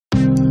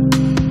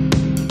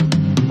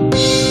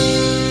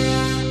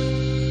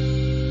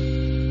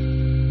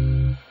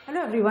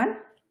everyone.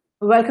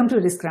 Welcome to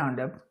Risk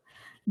Roundup.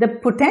 The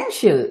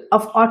potential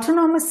of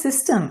autonomous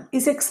system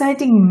is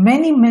exciting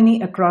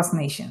many across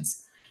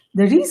nations.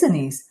 The reason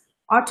is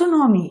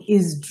autonomy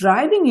is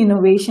driving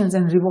innovations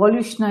and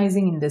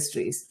revolutionizing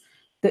industries.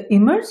 The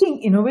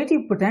emerging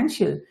innovative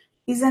potential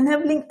is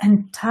enabling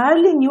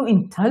entirely new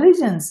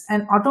intelligence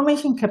and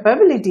automation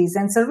capabilities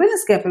and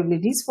surveillance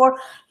capabilities for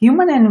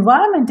human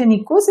environment and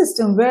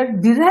ecosystem where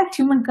direct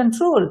human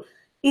control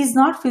is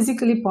not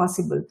physically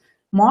possible.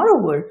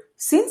 Moreover,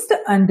 since the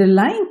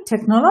underlying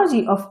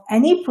technology of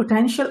any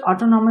potential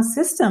autonomous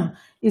system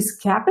is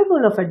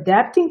capable of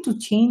adapting to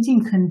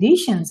changing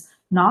conditions,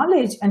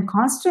 knowledge, and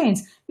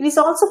constraints, it is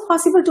also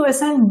possible to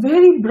assign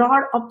very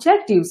broad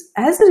objectives.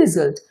 As a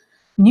result,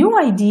 new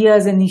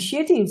ideas and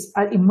initiatives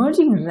are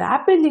emerging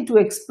rapidly to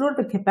explore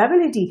the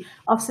capability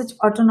of such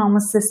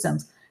autonomous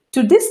systems.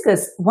 To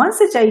discuss one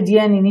such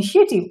idea and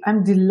initiative,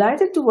 I'm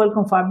delighted to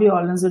welcome Fabio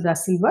Alonso da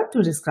Silva to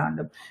Risk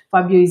Roundup.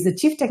 Fabio is the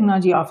Chief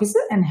Technology Officer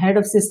and Head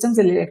of Systems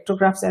at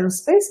Electrographs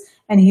Aerospace,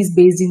 and he's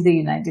based in the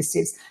United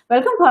States.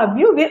 Welcome,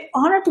 Fabio. We're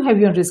honored to have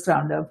you on Risk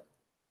Roundup.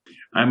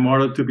 I'm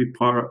honored to be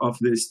part of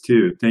this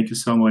too. Thank you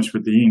so much for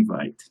the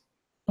invite.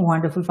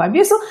 Wonderful,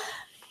 Fabio. So,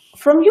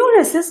 from your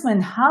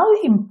assessment,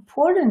 how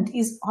important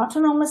is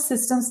autonomous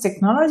systems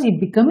technology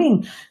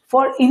becoming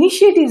for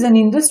initiatives and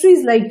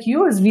industries like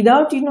yours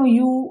without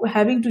you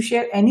having to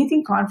share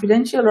anything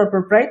confidential or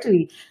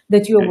proprietary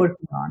that you are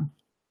working on?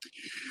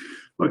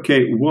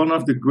 Okay, one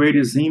of the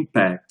greatest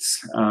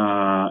impacts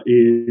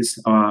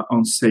is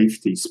on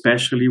safety,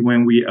 especially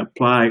when we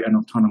apply an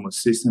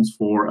autonomous systems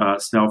for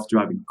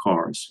self-driving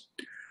cars.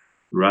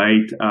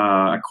 Right.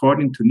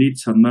 According to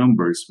NHTSA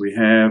numbers, we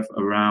had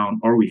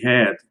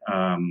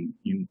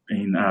in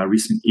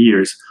recent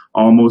years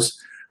almost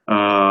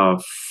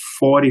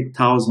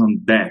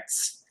 40,000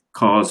 deaths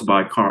caused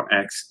by car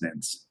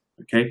accidents.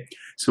 Okay,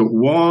 so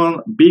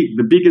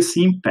the biggest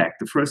impact,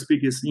 the first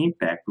biggest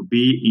impact would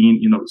be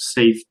in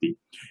safety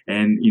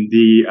and in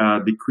the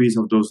decrease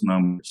of those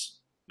numbers.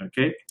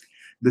 Okay,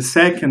 the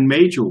second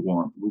major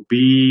one would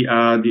be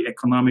the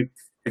economic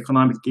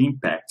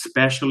impact,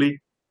 especially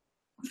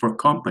for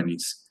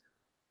companies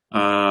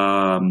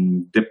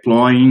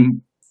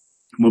deploying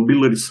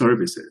mobility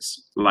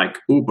services like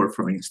Uber,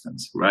 for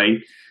instance, right?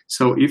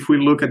 So if we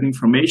look at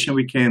information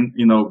we can,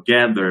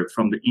 gather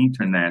from the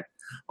internet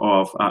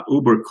of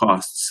Uber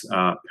costs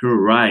per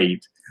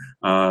ride,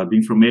 the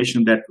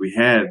information that we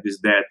have is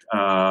that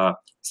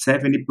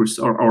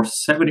 70% or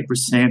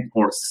 70%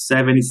 or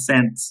 70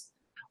 cents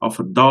of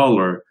a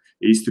dollar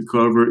is to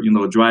cover,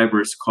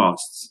 drivers'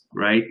 costs,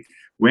 right?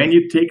 When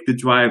you take the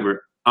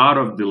driver out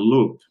of the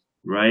loop,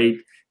 right,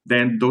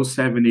 then those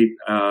 70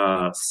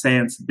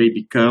 cents, they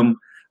become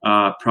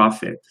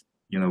profit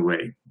in a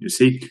way, you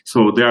see?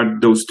 So there are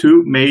those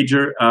two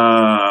major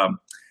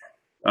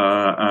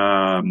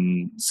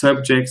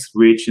subjects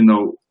which,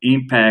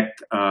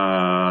 impact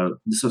the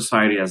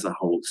society as a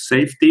whole: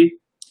 safety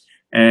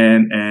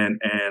and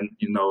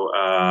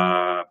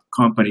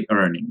company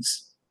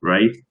earnings,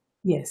 right?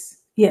 Yes.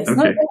 Yes, okay.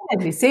 No,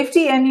 definitely.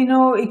 Safety and,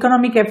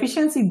 economic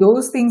efficiency,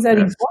 those things are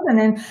important.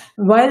 And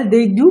while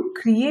they do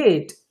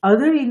create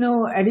other,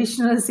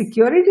 additional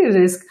security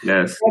risk,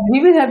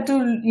 we will have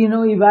to,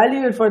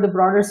 evaluate for the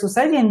broader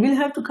society, and we'll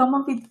have to come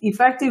up with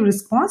effective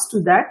response to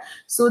that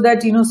so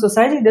that,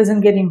 society doesn't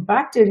get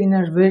impacted in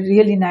a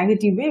really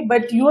negative way.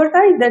 But you are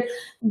right that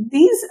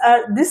these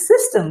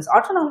systems,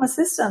 autonomous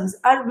systems,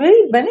 are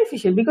very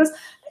beneficial because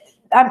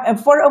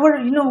for our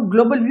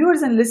global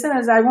viewers and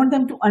listeners, I want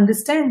them to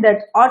understand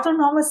that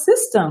autonomous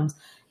systems,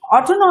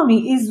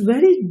 autonomy is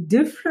very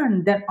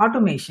different than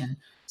automation.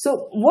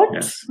 So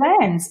what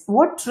trends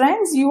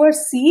you are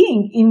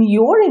seeing in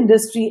your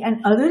industry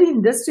and other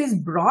industries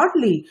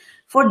broadly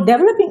for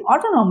developing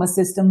autonomous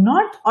system,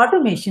 not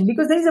automation,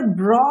 because there is a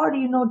broad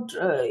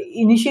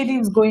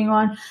initiatives going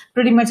on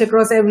pretty much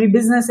across every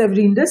business,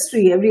 every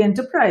industry, every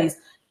enterprise,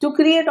 to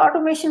create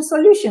automation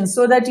solutions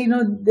so that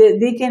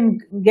they can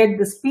get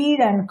the speed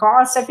and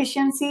cost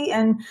efficiency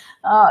and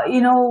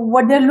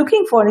what they're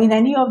looking for in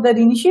any of their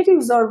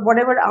initiatives or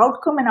whatever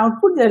outcome and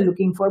output they're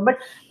looking for. But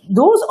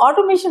those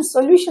automation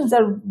solutions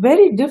are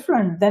very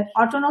different than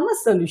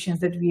autonomous solutions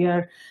that we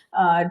are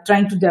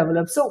trying to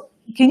develop. So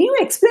can you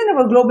explain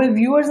our global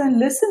viewers and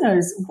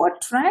listeners what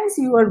trends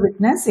you are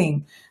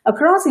witnessing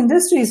across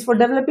industries for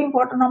developing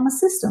autonomous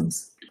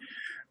systems?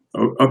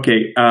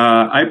 Okay,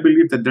 I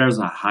believe that there's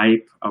a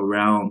hype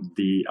around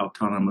the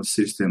autonomous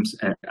systems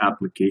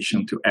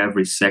application to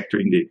every sector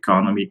in the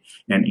economy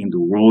and in the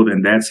world,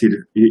 and that's it.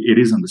 It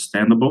is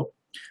understandable,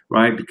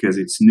 right? Because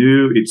it's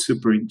new, it's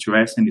super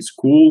interesting, it's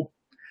cool,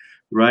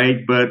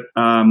 right? But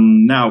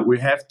now we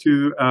have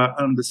to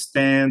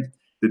understand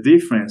the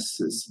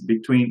differences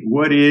between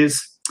what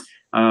is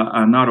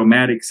an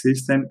automatic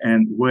system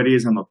and what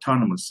is an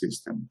autonomous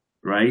system.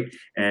 Right,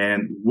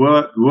 and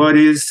what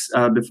is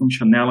the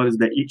functionalities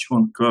that each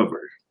one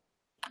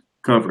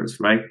covers,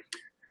 right?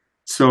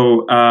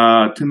 So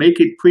to make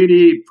it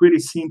pretty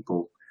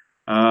simple,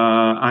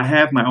 I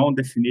have my own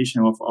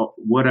definition of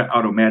what an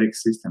automatic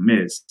system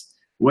is.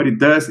 what it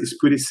does is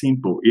pretty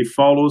simple. It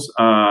follows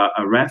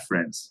a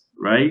reference,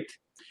 right?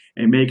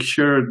 And make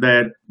sure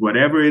that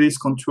whatever it is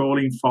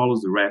controlling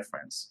follows the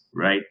reference,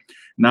 right?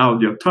 Now,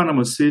 the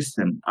autonomous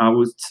system, I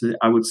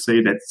would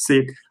say that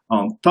sit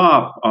on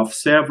top of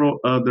several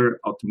other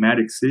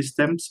automatic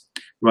systems,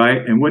 right?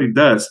 And what it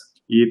does,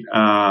 it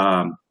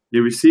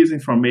receives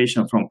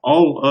information from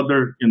all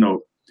other,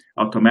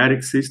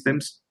 automatic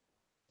systems,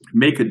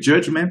 make a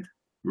judgment,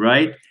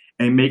 right?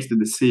 And makes the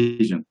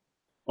decision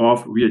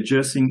of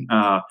readjusting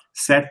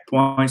set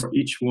points for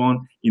each one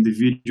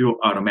individual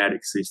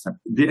automatic system.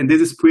 And this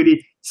is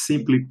pretty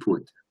simply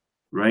put,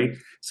 right?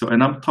 So,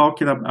 and I'm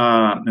talking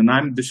about, and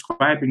I'm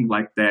describing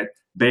like that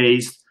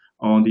based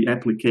on the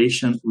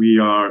application we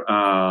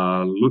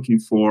are looking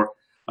for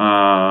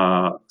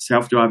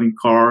self-driving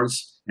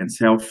cars and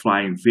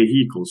self-flying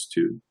vehicles,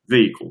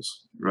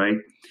 right?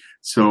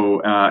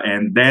 So,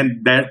 and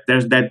then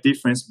there's that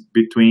difference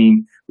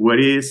between what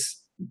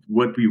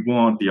we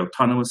want the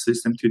autonomous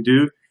system to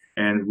do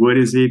and what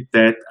is it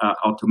that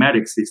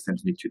automatic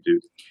systems need to do.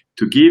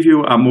 To give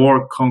you a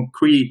more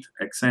concrete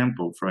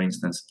example, for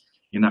instance,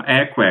 in an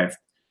aircraft,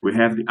 we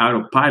have the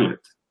autopilot,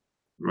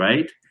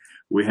 right?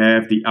 We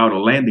have the auto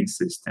landing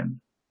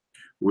system.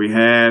 We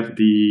have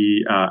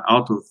the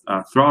auto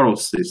throttle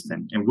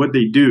system. And what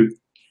they do,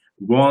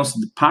 once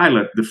the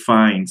pilot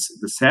defines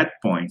the set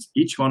points,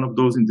 each one of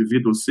those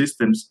individual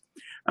systems,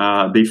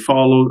 they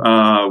follow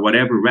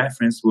whatever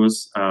reference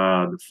was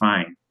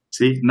defined.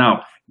 See,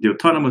 now the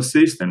autonomous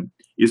system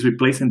is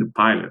replacing the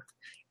pilot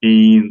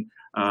in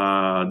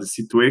the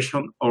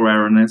situation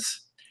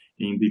awareness,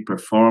 in the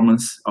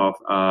performance of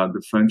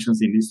the functions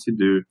it needs to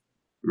do,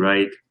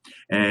 right?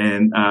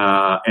 And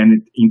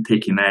in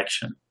taking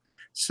action.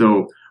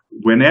 So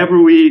whenever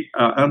we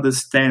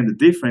understand the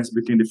difference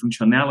between the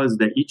functionalities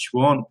that each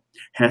one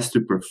has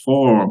to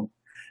perform,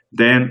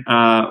 then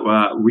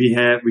we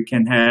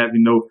can have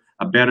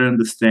a better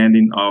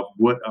understanding of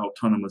what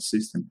autonomous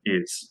system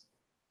is.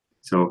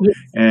 So, yes.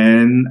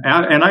 and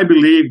I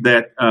believe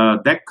that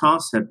that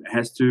concept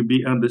has to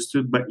be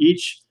understood by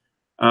each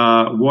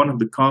one of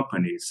the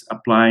companies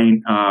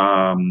applying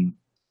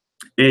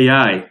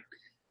AI.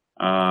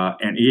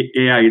 And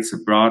AI, it's a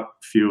broad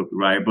field,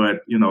 right?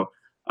 But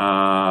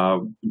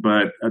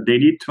but they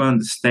need to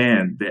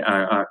understand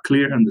a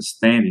clear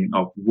understanding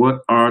of what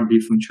are the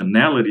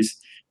functionalities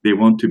they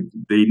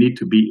need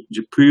to be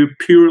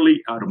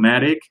purely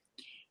automatic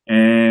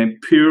and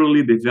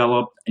purely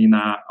developed in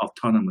an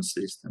autonomous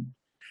system.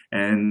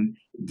 And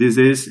this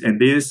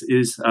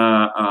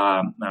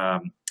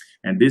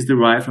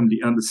derived from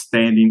the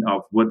understanding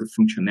of what the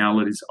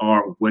functionalities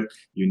are, what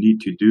you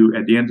need to do.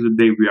 At the end of the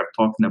day, we are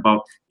talking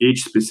about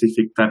each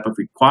specific type of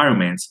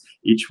requirements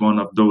each one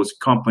of those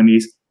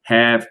companies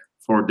have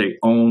for their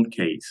own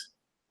case.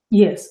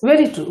 Yes,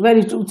 very true,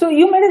 very true. So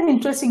you made an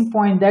interesting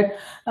point that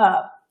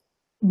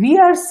we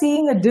are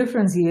seeing a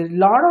difference here. A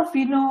lot of,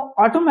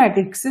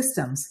 automatic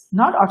systems,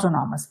 not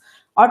autonomous,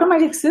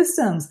 automatic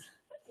systems,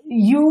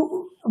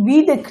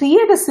 they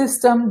create a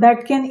system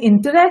that can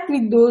interact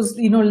with those,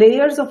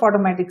 layers of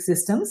automatic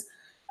systems,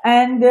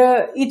 and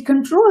it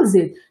controls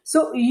it.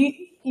 So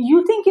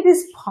you think it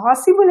is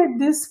possible at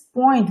this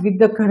point, with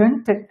the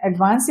current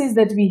advances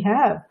that we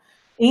have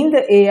in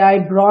the AI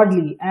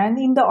broadly and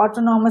in the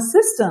autonomous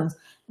systems,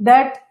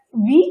 that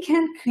we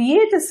can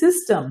create a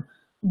system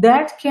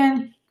that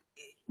can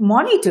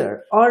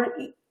monitor or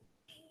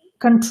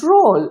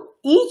control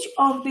each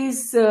of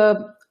these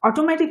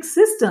automatic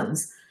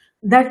systems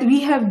that we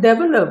have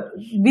developed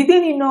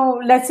within,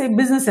 let's say,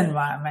 business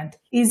environment?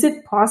 Is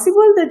it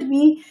possible that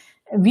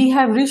we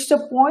have reached a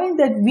point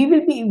that we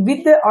will be,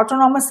 with the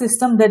autonomous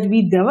system that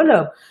we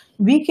develop,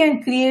 we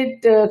can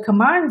create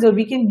commands, or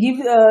we can give,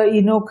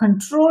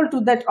 control to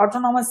that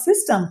autonomous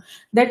system,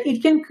 that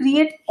it can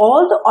create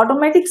all the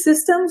automatic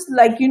systems,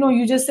 like,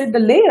 you just said the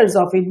layers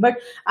of it. But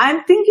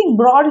I'm thinking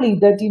broadly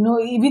that,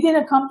 within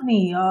a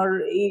company,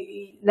 or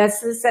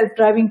let's say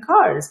self-driving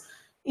cars,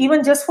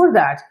 even just for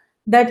that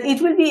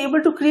it will be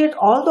able to create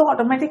all the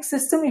automatic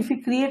system if we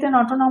create an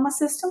autonomous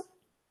system?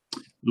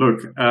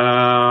 Look,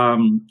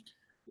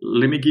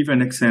 let me give you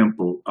an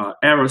example.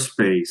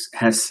 Aerospace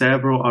has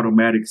several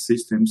automatic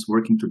systems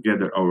working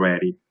together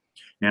already,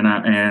 and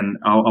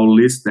I'll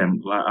list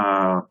them: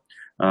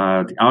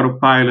 the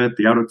autopilot,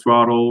 the auto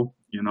throttle,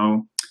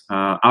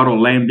 auto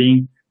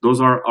landing.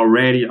 Those are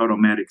already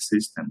automatic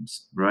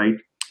systems, right?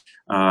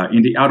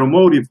 In the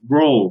automotive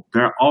world,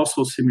 there are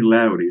also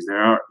similarities.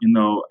 There are,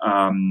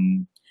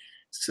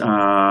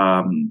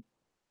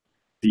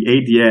 the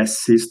ADS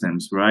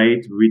systems,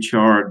 right, which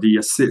are the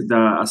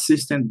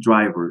assistant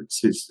driver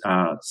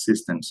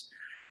systems.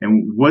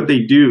 And what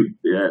they do,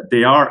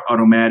 they are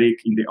automatic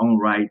in their own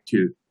right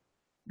too,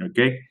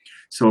 okay?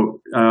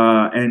 So,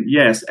 and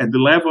yes, at the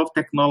level of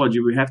technology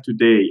we have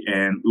today,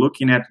 and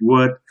looking at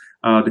what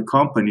the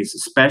companies,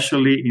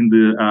 especially in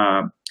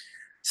the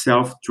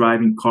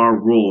self-driving car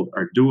world,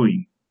 are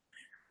doing,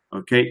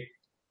 okay?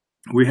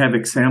 we have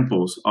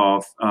examples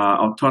of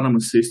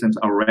autonomous systems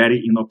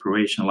already in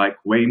operation, like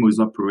Waymo is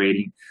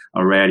operating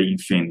already in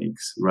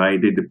Phoenix,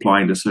 right? They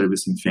deploying the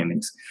service in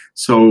Phoenix.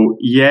 So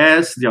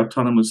yes, the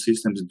autonomous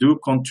systems do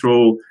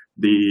control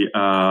the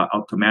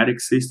automatic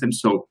system.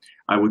 So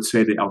I would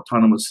say the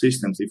autonomous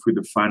systems, if we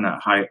define a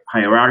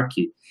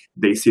hierarchy,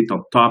 they sit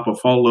on top of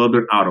all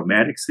other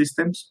automatic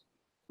systems,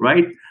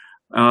 right?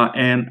 But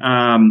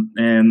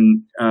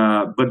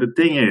the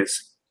thing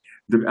is,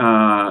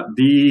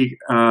 the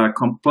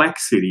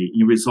complexity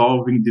in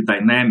resolving the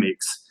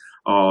dynamics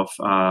of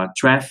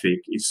traffic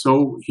is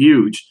so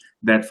huge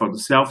that for the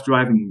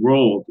self-driving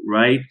world,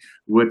 right,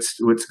 what's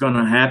going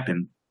to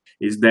happen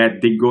is that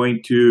they're going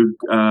to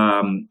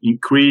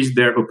increase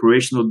their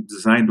operational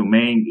design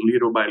domain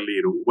little by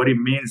little. What it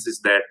means is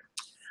that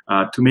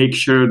to make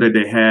sure that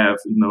they have,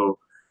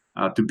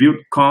 to build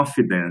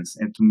confidence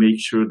and to make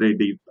sure that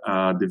they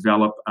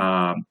develop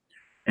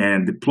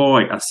and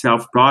deploy a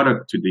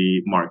self-product to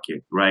the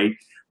market, right?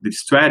 The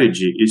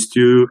strategy is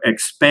to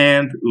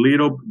expand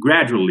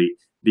gradually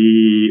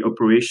the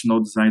operational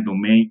design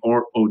domain,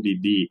 or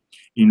ODD,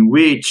 in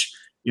which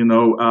they're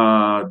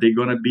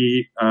going to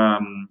be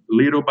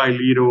little by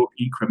little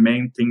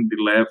incrementing the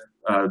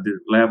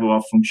level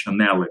of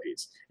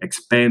functionalities,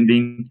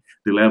 expanding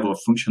the level of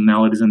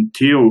functionalities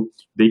until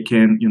they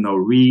can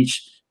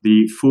reach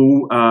the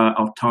full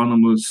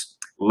autonomous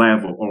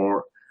level,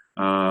 or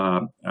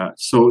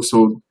so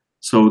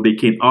they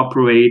can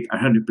operate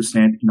 100%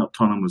 in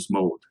autonomous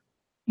mode.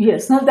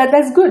 Yes, no,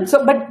 that's good.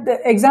 So, but the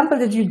example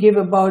that you gave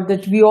about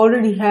that, we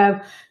already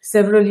have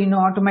several,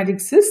 automatic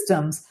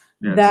systems,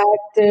 yes, that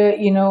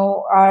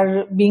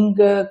are being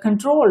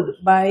controlled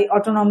by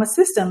autonomous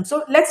systems.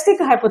 So let's take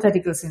a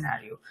hypothetical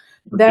scenario,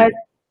 okay, that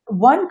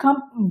one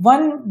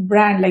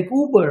brand like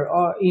Uber,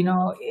 or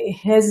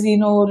has a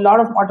lot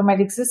of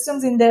automatic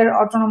systems in their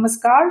autonomous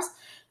cars,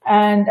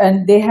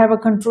 and they have a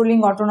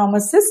controlling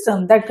autonomous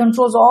system that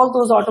controls all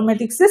those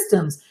automatic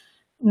systems.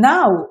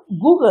 Now,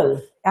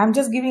 Google, I'm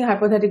just giving a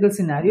hypothetical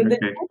scenario, okay, that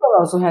Google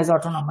also has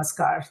autonomous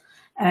cars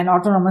and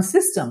autonomous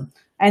system,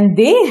 and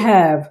they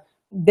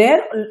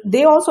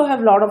also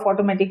have a lot of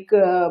automatic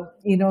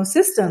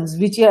systems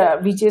which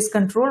is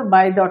controlled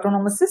by the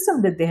autonomous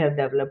system that they have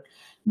developed.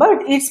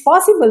 But it's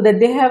possible that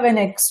they have an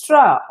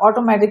extra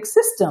automatic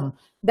system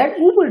that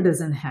Uber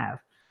doesn't have.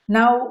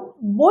 Now,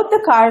 both the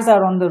cars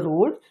are on the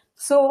road.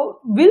 So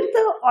will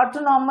the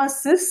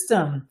autonomous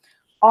system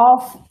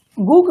of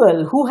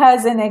Google, who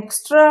has an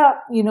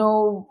extra,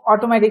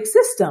 automatic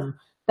system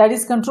that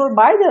is controlled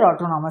by their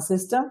autonomous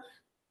system,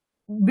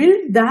 will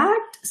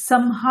that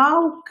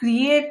somehow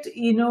create,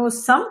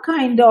 some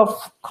kind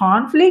of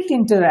conflict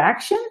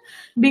interaction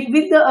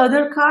with the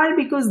other car,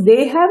 because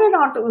they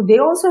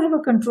also have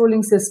a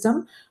controlling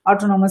system,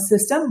 autonomous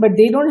system, but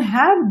they don't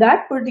have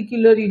that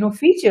particular,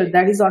 feature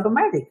that is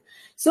automatic.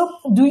 So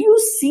do you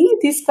see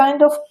this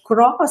kind of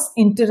cross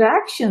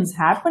interactions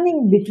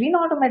happening between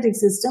automatic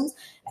systems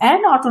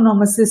and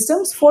autonomous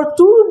systems for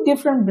two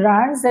different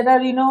brands that are,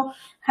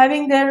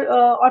 having their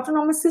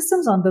autonomous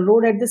systems on the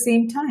road at the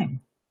same time?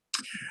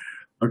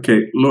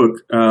 Okay,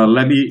 look,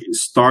 let me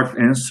start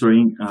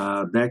answering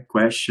that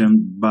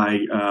question by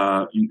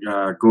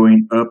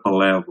going up a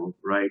level,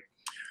 right?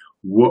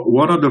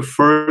 One of the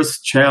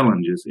first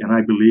challenges, and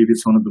I believe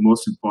it's one of the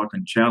most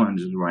important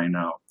challenges right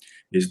now,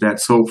 is that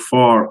so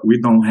far we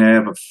don't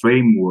have a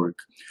framework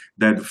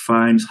that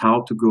defines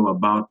how to go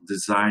about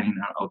designing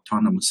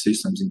autonomous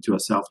systems into a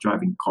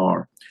self-driving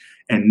car.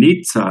 And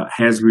NHTSA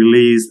has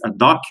released a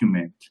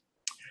document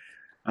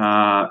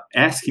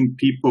asking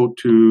people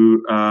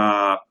to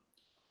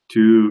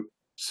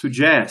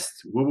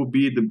suggest what would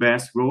be the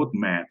best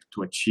roadmap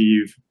to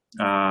achieve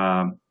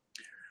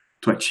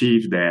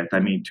that. I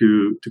mean,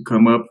 to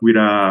come up with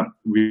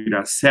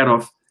a set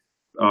of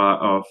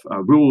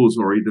rules,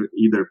 or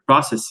either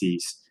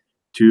processes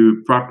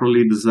to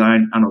properly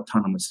design an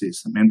autonomous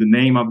system. And the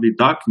name of the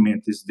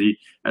document is the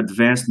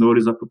Advanced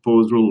Notice of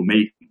Proposed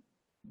Rulemaking,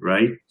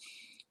 right?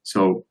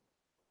 So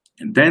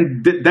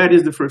then that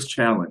is the first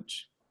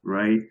challenge,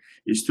 right?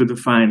 Is to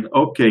define,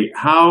 okay,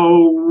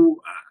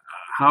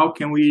 how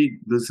can we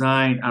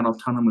design an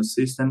autonomous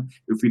system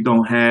if we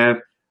don't have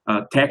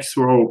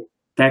textual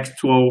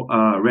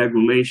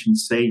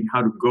regulations saying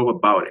how to go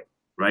about it,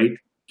 right?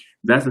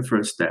 That's the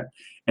first step.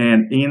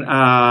 And in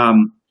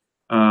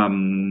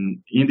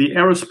the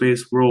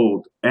aerospace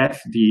world,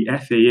 the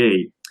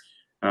FAA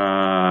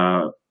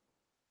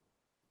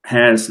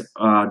has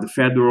the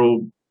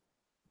federal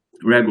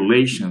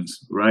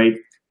regulations, right,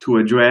 to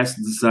address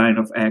design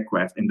of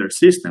aircraft and their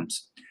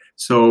systems.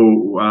 So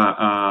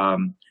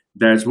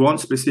there's one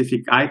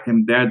specific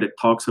item there that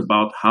talks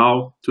about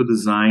how to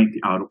design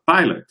the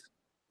autopilot,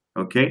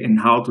 okay,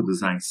 and how to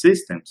design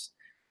systems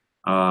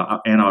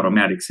and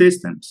automatic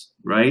systems,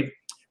 right?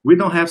 We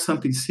don't have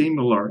something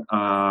similar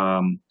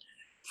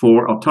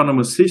for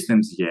autonomous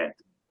systems yet,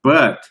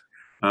 but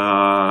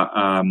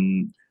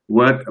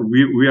what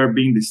we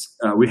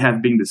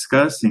have been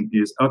discussing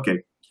is,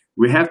 okay,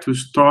 we have to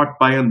start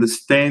by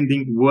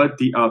understanding what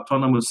the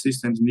autonomous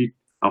systems need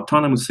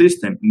autonomous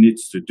system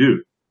needs to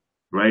do,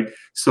 right?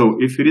 So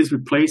if it is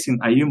replacing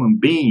a human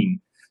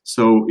being,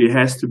 so it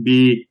has to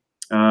be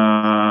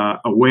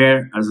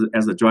aware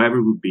as a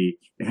driver would be.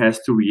 It has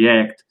to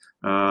react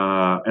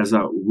as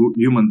a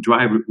human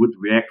driver would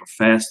react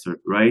faster,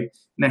 right?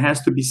 And it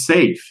has to be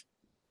safe,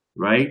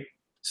 right?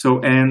 So,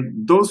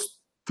 and those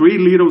three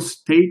little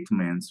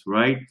statements,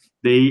 right,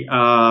 they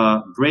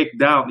break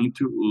down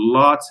into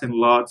lots and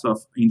lots of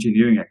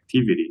engineering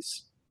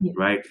activities,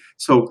 right?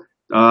 So,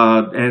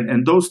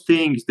 and those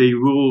things, they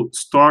will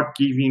start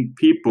giving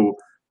people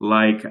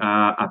like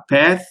a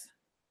path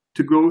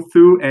to go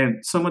through,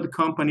 and some of the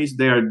companies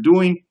they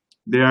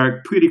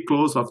are pretty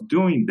close of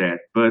doing that.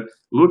 But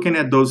looking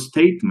at those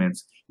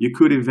statements, you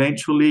could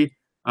eventually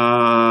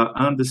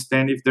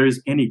understand if there is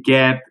any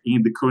gap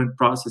in the current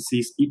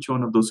processes each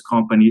one of those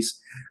companies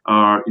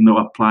are,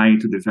 applying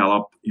to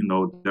develop,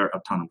 their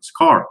autonomous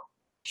car.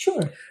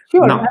 Sure.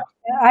 Now,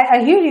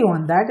 I hear you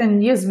on that.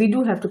 And yes, we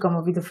do have to come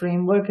up with a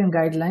framework and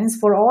guidelines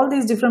for all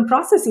these different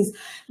processes.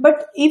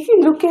 But if you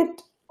look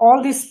at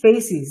all these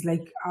spaces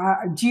like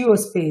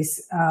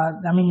geospace,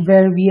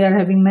 where we are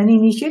having many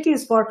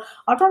initiatives for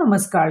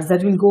autonomous cars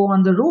that will go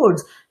on the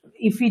roads.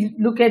 If we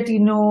look at,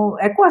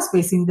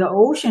 aquaspace in the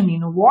ocean,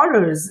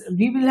 waters,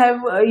 we will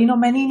have,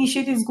 many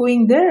initiatives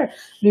going there.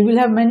 We will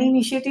have many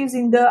initiatives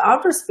in the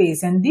outer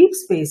space and deep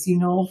space,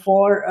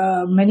 for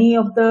many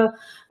of the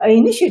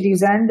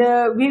initiatives. And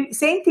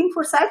same thing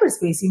for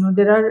cyberspace.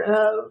 There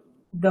are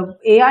the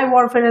AI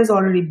warfare has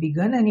already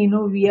begun, and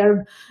we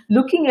are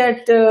looking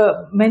at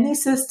many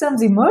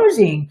systems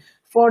emerging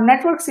for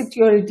network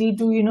security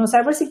to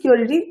cyber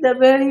security,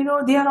 where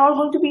they are all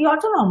going to be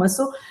autonomous.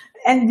 So,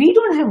 and we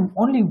don't have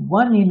only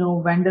one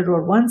vendor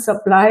or one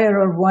supplier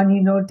or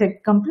one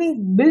tech company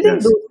building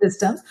those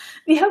systems.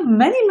 We have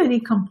many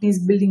companies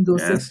building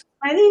those systems,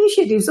 many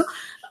initiatives. So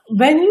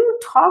when you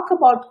talk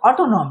about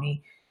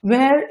autonomy,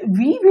 where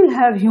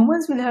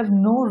humans will have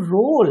no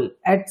role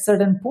at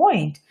certain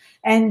point,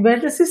 and where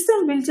the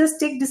system will just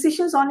take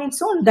decisions on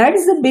its own. That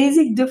is the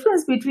basic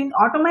difference between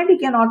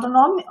automatic and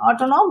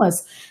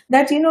autonomous,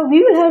 that we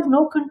will have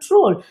no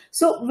control.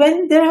 So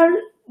when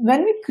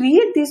we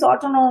create these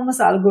autonomous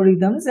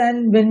algorithms,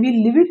 and when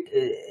we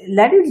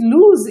let it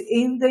loose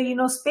in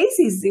the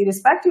spaces,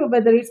 irrespective of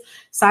whether it's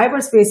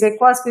cyberspace,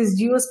 aquaspace,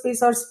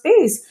 geospace, or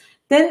space,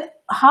 then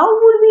how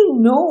would we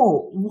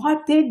know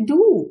what they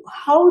do?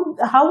 How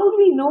would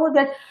we know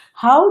that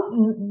how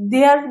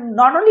they are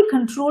not only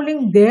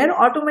controlling their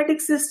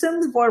automatic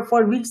systems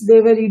for which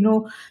they were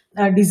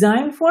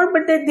designed for,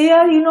 but that they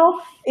are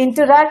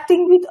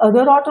interacting with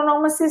other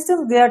autonomous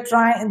systems.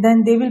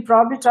 Then they will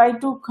probably try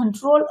to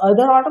control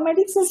other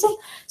automatic systems.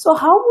 So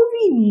how would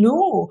we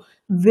know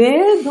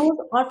where those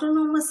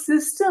autonomous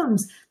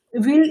systems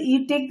will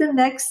take the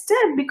next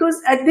step?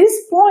 Because at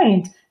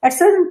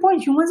certain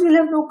point, humans will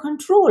have no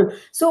control.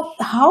 So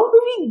how do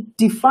we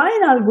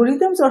define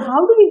algorithms, or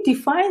how do we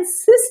define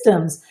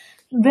systems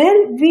where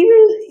we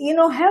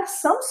will, have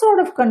some sort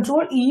of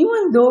control,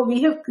 even though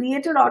we have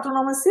created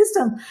autonomous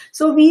system?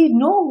 So we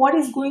know what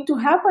is going to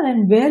happen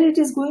and where it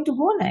is going to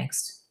go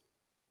next.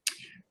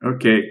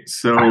 Okay,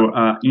 so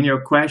in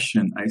your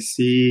question, I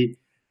see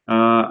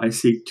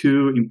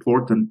two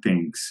important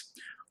things.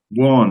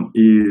 One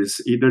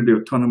is either the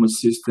autonomous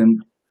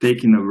system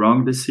taking a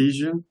wrong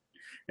decision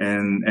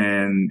and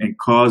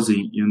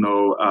causing,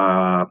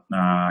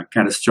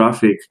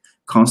 catastrophic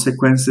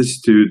consequences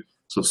to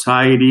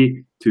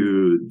society,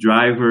 to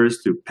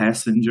drivers, to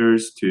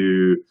passengers,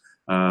 to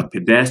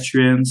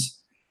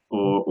pedestrians,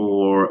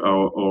 or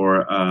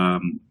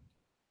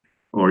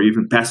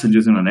even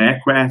passengers in an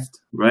aircraft,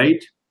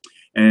 right?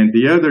 And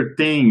the other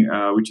thing,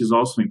 which is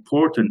also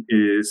important,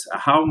 is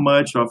how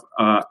much of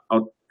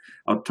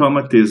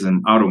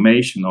automation,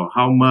 or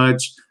how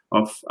much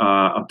of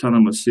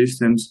autonomous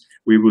systems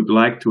we would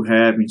like to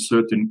have in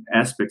certain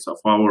aspects of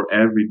our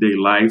everyday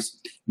lives,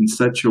 in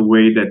such a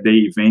way that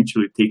they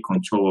eventually take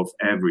control of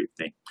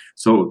everything.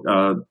 So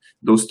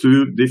those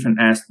two different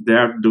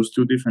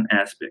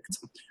aspects.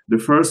 The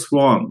first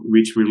one,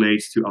 which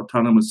relates to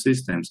autonomous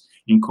systems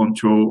in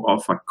control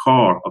of a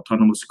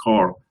autonomous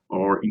car,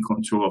 or in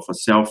control of a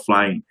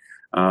self-flying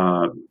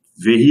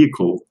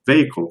vehicle.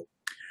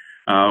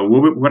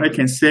 What I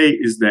can say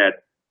is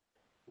that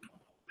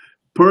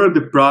per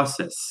the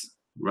process,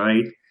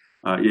 right,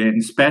 and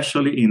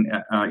especially in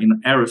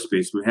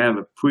aerospace, we have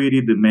a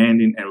pretty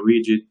demanding and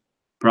rigid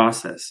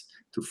process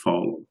to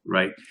follow,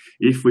 right?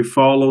 If we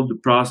follow the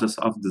process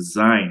of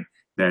design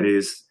that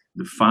is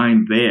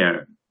defined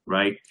there,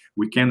 right,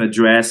 we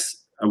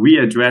address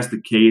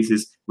the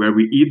cases where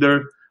we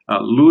either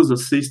lose a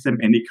system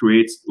and it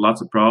creates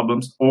lots of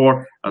problems,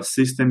 or a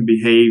system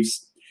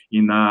behaves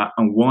in an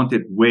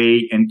unwanted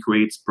way and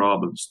creates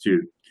problems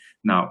too.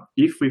 Now,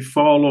 if we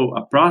follow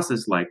a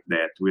process like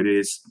that,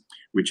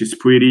 which is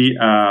pretty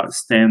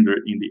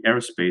standard in the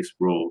aerospace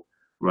world,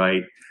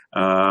 right,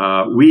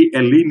 we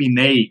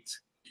eliminate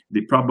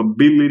the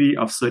probability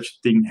of such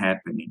thing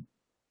happening.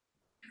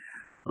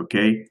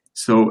 Okay,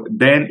 So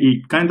then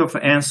it kind of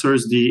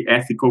answers the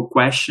ethical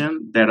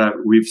question that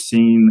we've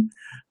seen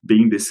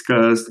being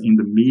discussed in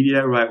the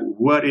media, right?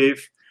 What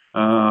if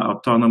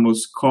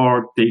autonomous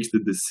car takes the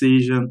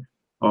decision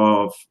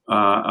of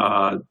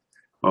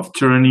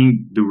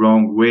turning the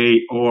wrong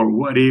way, or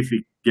what if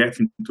it gets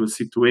into a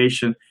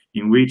situation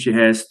in which it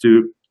has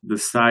to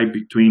decide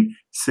between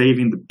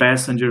saving the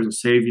passengers or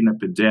saving a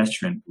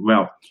pedestrian?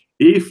 Well,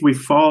 if we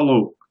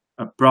follow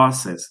a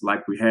process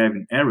like we have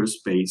in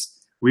aerospace,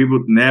 we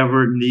would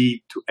never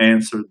need to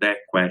answer that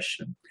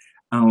question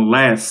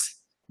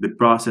unless the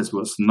process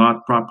was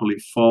not properly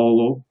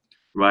followed,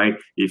 right?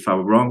 If a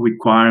wrong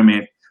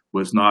requirement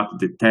was not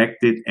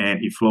detected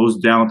and it flows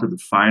down to the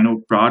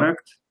final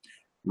product,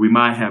 we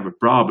might have a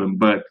problem,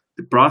 but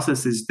the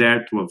process is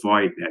there to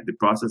avoid that. The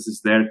process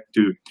is there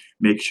to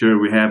make sure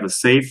we have a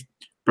safe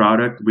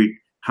product with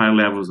high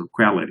levels of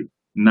quality.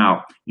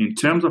 Now, in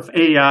terms of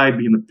AI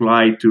being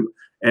applied to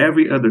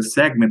every other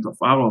segment of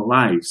our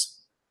lives,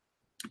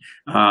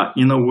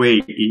 in a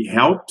way, it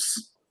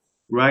helps,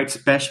 right?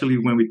 Especially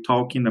when we're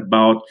talking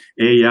about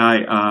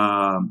AI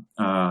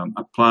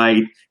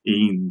applied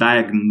in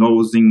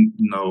diagnosing,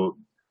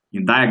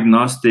 in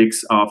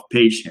diagnostics of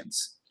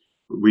patients,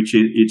 which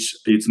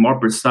it's more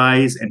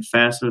precise and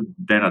faster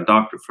than a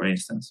doctor, for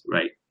instance,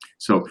 right?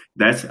 So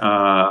that's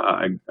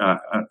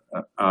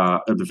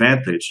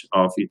advantage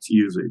of its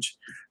usage.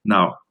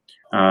 Now,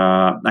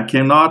 I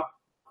cannot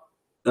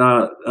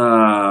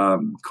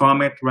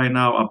comment right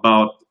now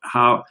about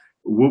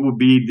what would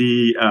be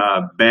the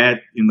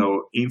bad,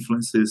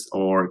 influences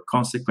or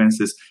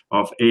consequences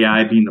of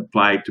AI being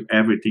applied to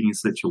everything in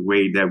such a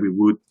way that we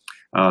would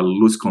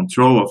lose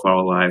control of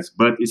our lives.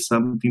 But it's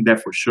something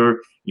that for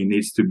sure it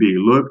needs to be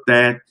looked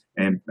at,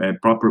 and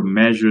proper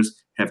measures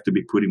have to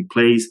be put in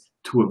place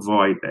to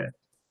avoid that.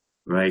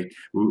 Right?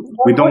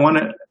 We don't want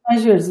to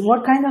measures.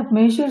 What kind of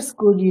measures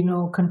could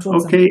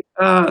control? Okay,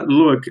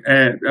 look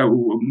at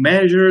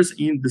measures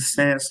in the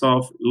sense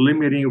of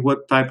limiting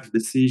what type of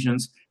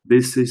decisions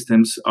these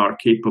systems are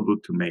capable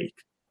to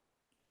make.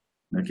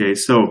 Okay,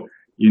 so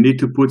you need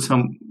to put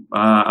some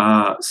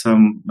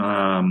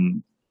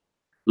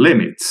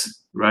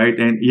limits, right?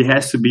 And it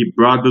has to be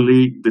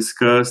broadly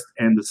discussed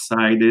and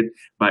decided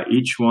by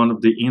each one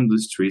of the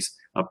industries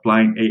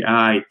applying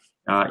AI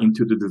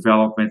into the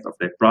development of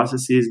their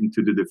processes,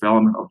 into the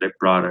development of their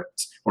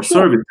products or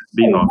services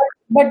being offered.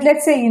 But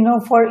let's say,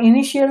 for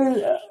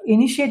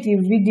initiative,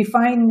 we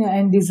define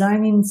and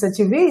design in such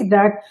a way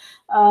that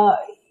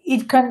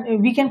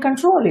we can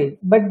control it,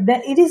 but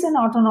it is an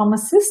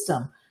autonomous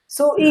system.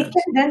 So it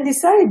can then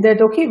decide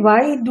that, okay,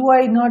 why do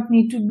I not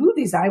need to do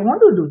this? I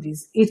want to do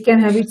this. It can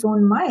have its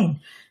own mind.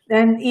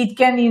 Then it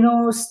can,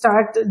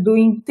 start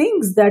doing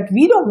things that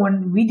we don't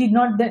want, we did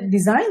not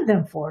design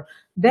them for.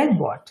 Then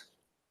what?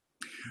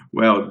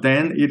 Well,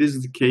 then it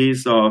is the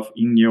case of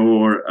in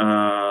your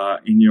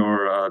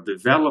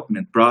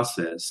development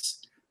process,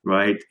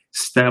 right?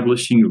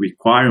 Establishing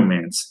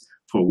requirements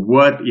for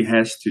what it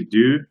has to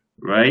do,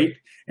 right?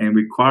 And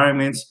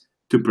requirements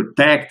to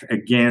protect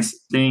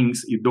against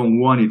things you don't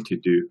want it to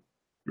do,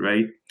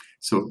 right?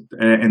 So,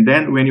 and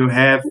then when you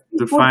have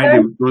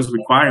defined those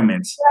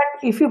requirements,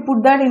 if you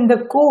put that in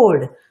the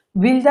code,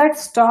 will that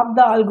stop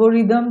the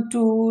algorithm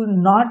to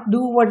not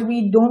do what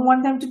we don't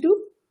want them to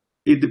do?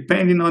 It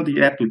depending on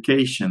the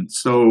application.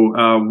 So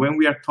when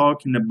we are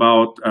talking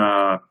about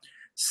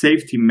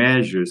safety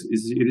measures,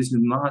 it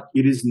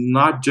is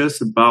not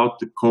just about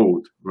the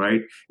code,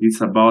 right? It's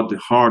about the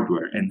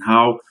hardware and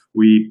how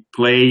we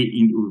play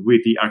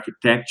with the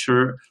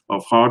architecture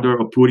of hardware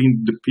or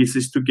putting the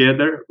pieces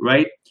together,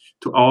 right?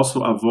 To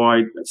also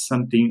avoid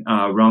something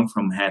wrong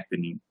from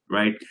happening,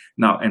 right?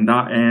 Now,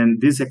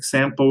 and this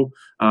example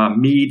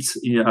meets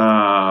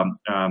the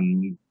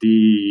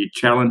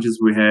challenges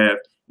we have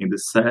in the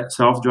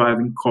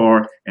self-driving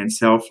car and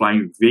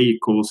self-flying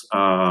vehicles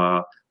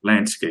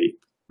landscape,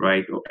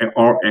 right,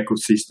 or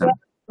ecosystem.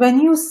 When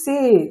you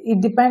say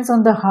it depends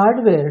on the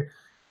hardware,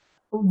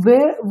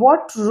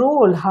 what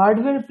role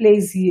hardware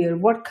plays here?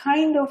 What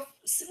kind of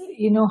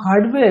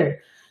hardware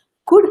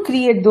could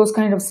create those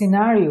kind of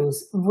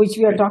scenarios which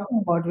we are talking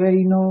about, where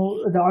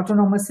the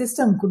autonomous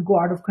system could go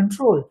out of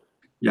control?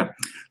 Yeah.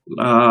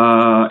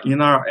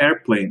 In our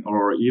airplane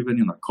or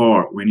even in a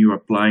car, when you're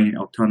applying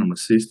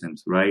autonomous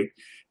systems, right?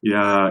 You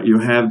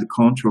have the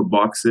control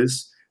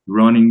boxes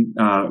running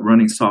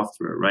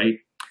software, right?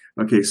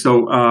 Okay,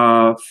 so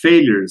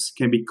failures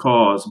can be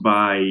caused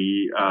by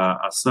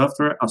a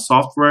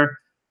software.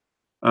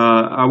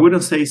 I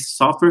wouldn't say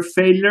software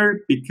failure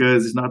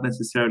because it's not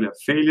necessarily a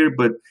failure,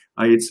 but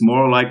it's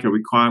more like a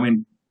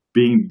requirement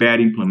being bad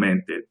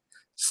implemented.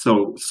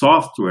 So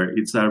software,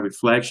 it's a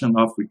reflection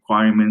of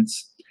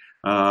requirements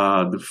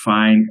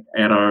defined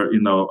at a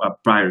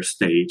prior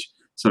stage.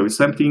 So if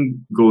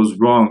something goes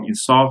wrong in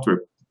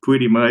software,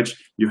 pretty much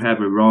you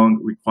have a wrong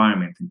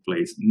requirement in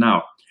place.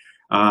 Now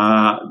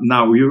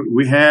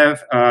we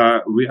have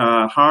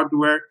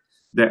hardware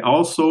that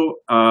also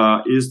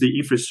is the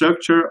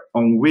infrastructure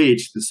on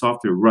which the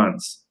software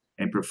runs.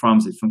 and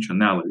performs the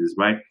functionalities,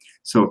 right?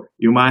 So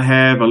you might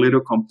have a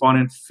little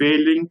component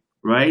failing,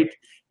 right?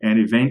 And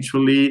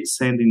eventually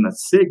sending a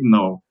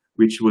signal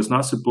which was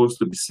not supposed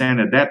to be sent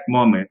at that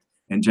moment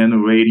and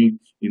generating,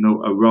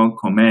 a wrong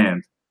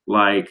command.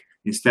 Like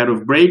instead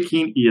of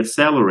braking, it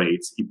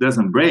accelerates. It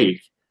doesn't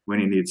brake when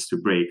it needs to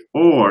brake.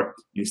 Or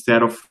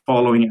instead of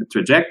following a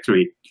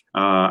trajectory,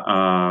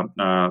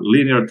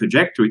 linear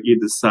trajectory, it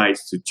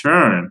decides to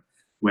turn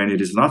when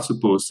it is not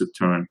supposed to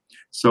turn.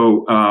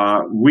 So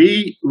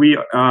when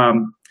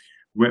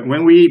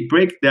we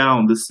break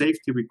down the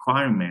safety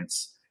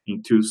requirements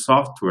into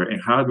software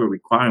and hardware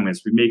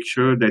requirements, we make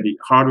sure that the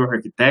hardware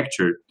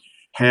architecture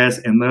has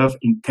enough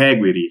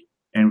integrity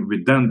and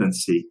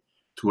redundancy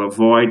to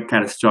avoid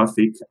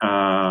catastrophic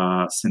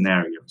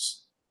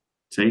scenarios.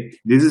 Okay?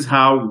 This is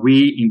how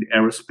we in the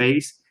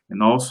aerospace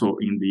and also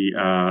in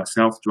the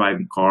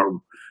self-driving car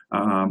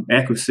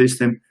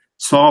ecosystem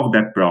solve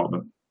that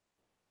problem.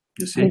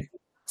 You see?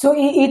 So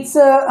it's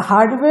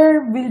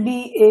hardware will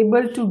be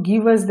able to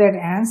give us that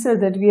answer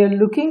that we are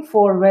looking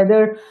for,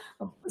 whether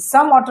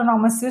some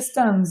autonomous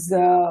systems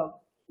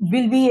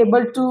will be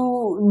able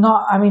to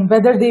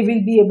whether they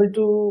will be able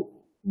to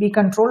be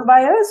controlled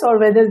by us or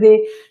whether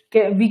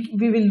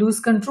we will lose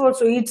control.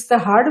 So it's the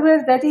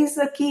hardware that is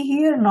the key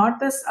here, not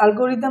this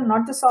algorithm,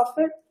 not the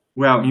software.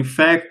 Well, in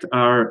fact,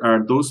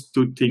 are those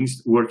two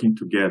things working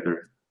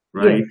together,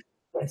 right? Yes.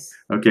 Yes.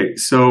 Okay,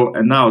 so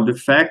now the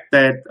fact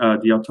that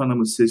the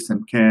autonomous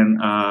system can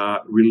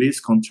release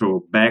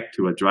control back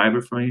to a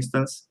driver, for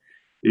instance,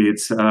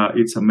 it's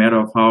a matter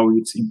of how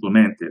it's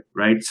implemented,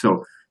 right?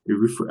 So,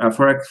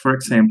 for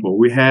example,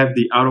 we have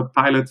the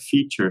autopilot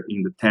feature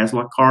in the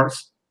Tesla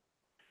cars.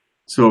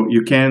 So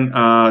you can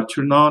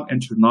turn on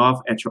and turn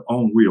off at your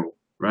own will,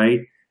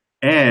 right?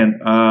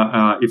 And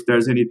if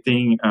there's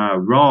anything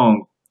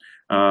wrong,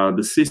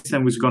 the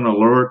system is going to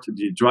alert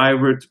the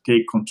driver to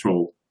take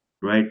control.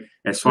 Right,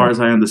 as far as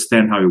I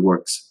understand how it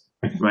works,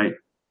 right?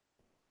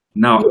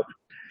 Now,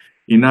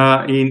 in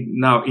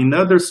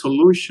other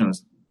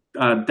solutions,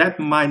 that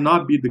might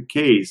not be the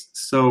case.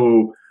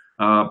 So,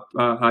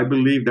 I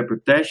believe that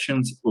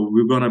protections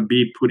we're going to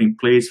be put in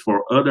place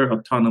for other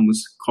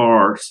autonomous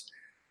cars,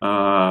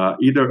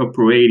 either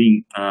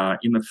operating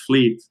in a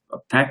fleet, a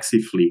taxi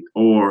fleet,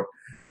 or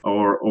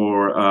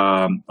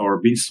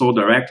being sold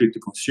directly to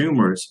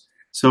consumers.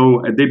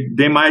 So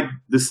they might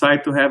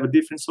decide to have a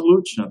different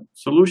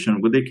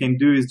solution. What they can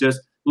do is just,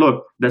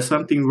 look, there's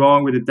something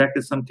wrong. We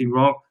detected something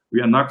wrong.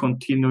 We are not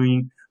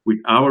continuing with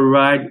our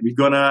ride. We're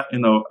gonna,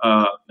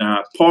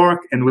 park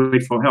and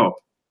wait for help.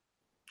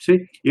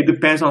 See, it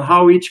depends on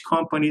how each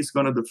company is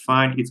gonna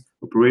define its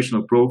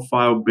operational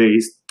profile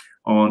based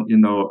on,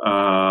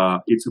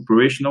 its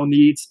operational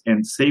needs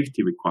and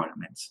safety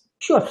requirements.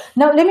 Sure.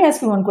 Now, let me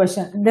ask you one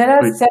question. There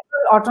are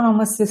several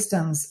autonomous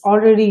systems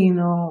already,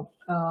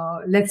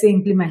 let's say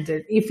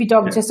implemented. If we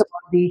talk just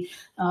about the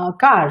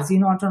cars,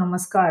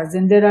 autonomous cars,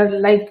 and there are,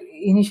 like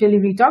initially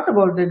we talked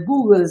about, that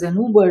Google's and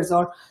Uber's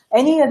or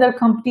any other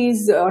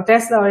companies, or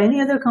Tesla or any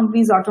other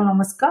company's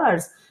autonomous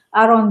cars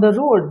are on the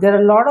road. There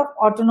are a lot of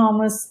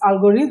autonomous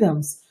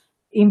algorithms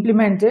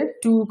implemented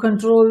to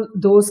control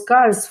those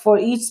cars for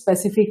each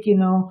specific,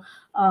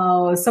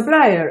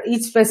 supplier,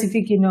 each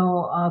specific,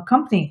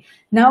 company.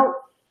 Now,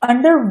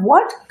 under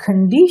what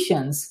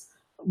conditions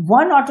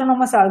one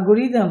autonomous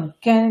algorithm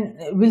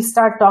will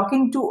start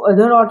talking to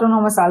other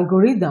autonomous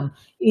algorithm?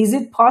 Is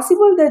it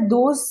possible that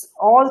those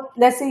all,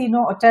 let's say,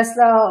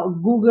 Tesla,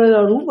 Google,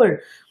 or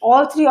Uber,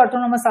 all three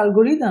autonomous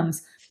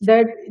algorithms,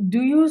 that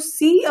do you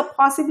see a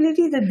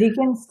possibility that they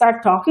can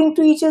start talking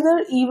to each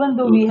other even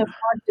though we have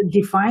not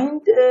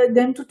defined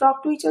them to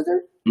talk to each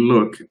other?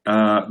 Look,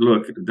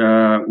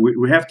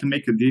 we have to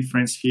make a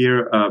difference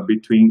here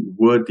between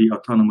what the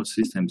autonomous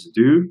systems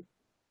do,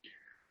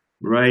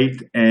 right,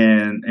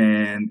 and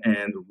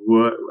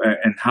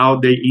how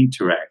they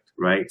interact,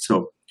 right?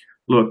 So,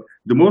 look,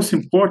 the most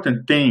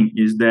important thing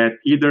is that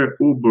either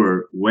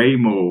Uber,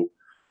 Waymo,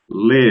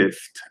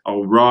 Lyft,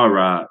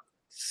 Aurora,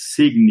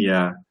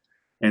 Signia,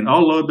 and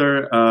all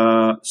other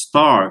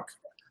Stark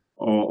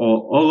or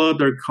all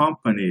other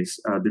companies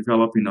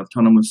developing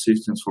autonomous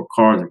systems for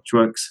cars and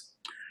trucks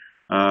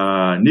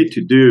need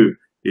to do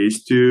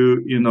is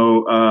to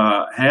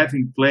have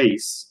in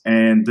place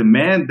and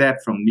demand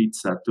that from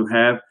NHTSA to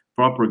have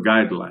proper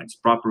guidelines,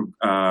 proper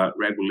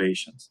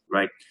regulations,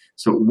 right?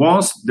 So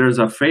once there's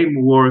a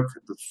framework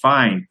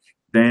defined,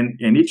 then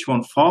and each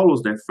one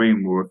follows that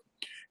framework,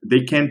 they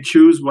can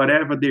choose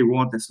whatever they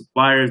want as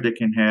suppliers. They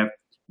can have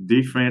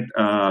different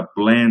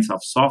blends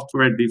of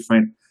software,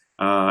 different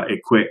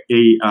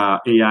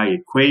AI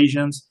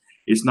equations.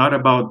 It's not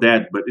about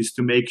that, but it's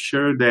to make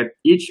sure that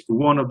each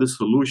one of the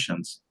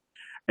solutions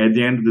at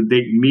the end of the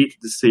day meet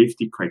the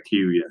safety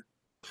criteria.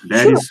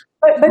 That sure. is,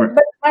 but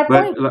my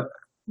point.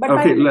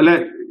 Okay,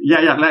 let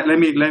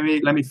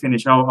me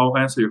finish. I'll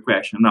answer your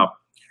question. Now,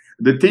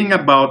 the thing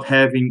about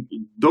having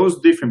those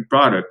different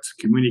products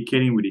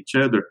communicating with each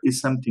other is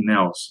something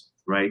else,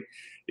 right?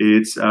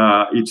 It's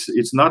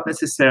not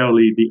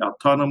necessarily the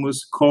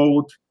autonomous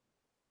code,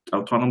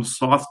 autonomous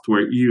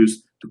software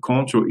used to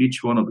control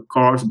each one of the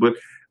cars, but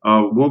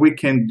what we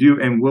can do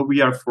and what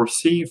we are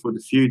foreseeing for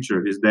the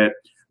future is that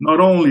not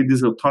only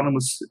these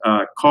autonomous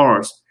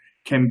cars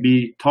can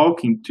be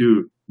talking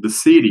to the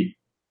city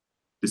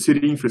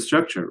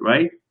infrastructure,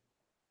 right?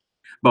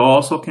 But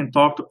also can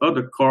talk to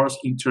other cars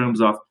in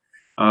terms of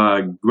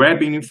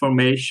grabbing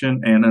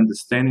information and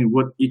understanding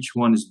what each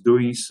one is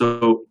doing,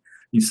 so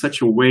in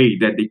such a way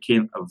that they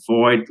can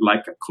avoid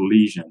like a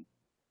collision,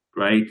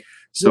 right?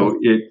 So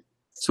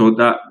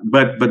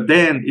but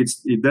then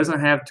it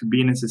doesn't have to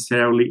be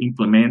necessarily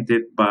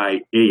implemented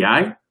by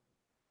AI,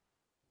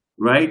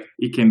 right?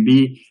 It can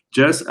be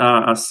just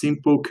a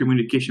simple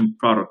communication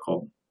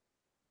protocol,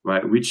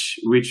 right? Which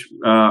would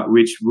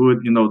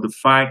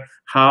define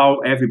how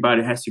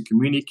everybody has to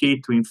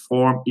communicate to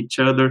inform each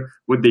other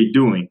what they're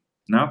doing.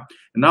 Now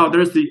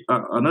there's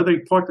another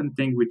important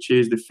thing, which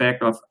is the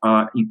fact of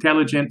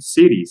intelligent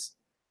cities,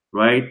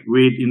 right?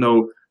 With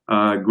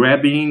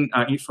grabbing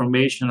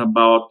information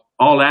about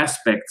all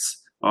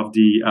aspects of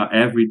the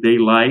everyday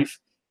life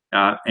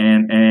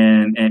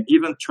and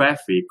even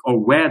traffic or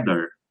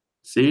weather,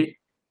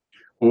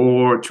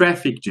 or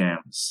traffic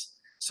jams.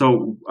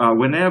 So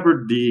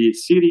whenever the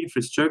city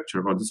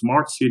infrastructure or the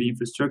smart city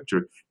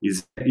infrastructure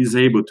is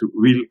able to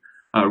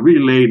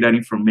relay that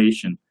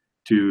information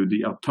to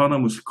the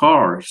autonomous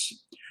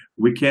cars,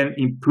 we can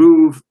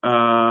improve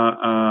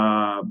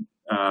the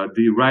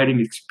riding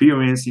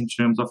experience in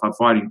terms of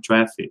avoiding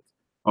traffic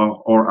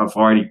or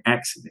avoiding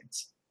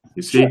accidents.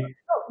 You see? Sure.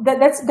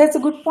 That's a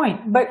good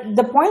point. But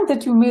the point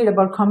that you made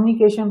about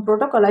communication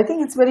protocol, I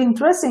think it's very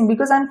interesting,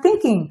 because I'm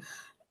thinking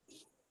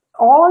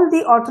all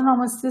the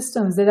autonomous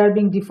systems that are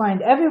being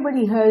defined,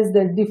 everybody has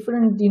their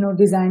different,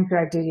 design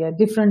criteria,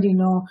 different,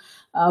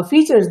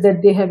 features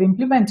that they have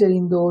implemented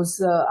in those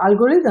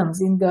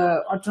algorithms, in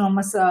the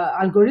autonomous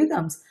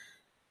algorithms.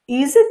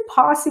 Is it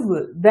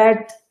possible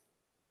that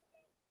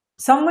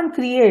someone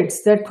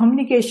creates that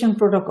communication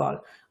protocol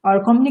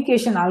or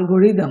communication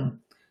algorithm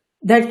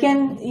that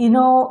can,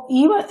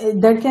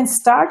 that can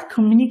start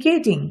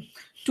communicating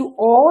to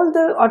all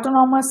the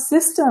autonomous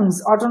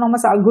systems,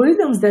 autonomous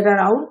algorithms that are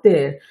out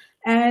there,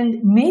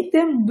 and make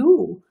them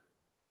do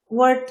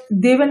what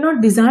they were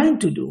not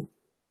designed to do?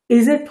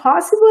 Is it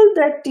possible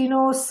that,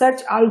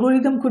 such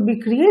algorithm could be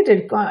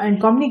created, and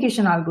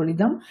communication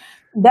algorithm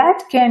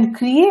that can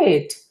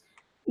create,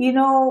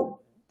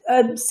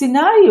 a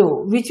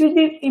scenario which will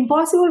be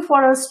impossible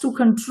for us to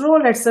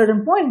control at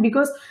certain point,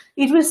 because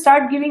it will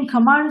start giving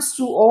commands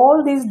to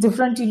all these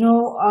different,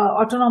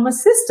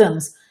 autonomous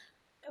systems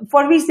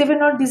for which they were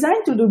not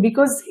designed to do,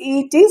 because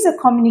it is a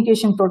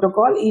communication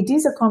protocol, it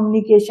is a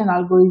communication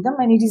algorithm,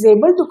 and it is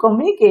able to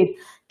communicate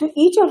to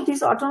each of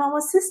these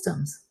autonomous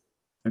systems.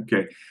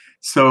 Okay,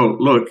 so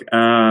look,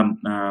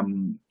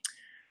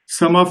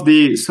 some of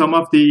the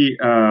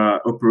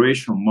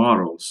operational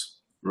models,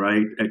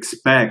 right,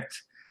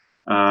 expect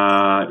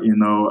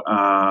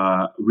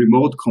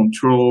remote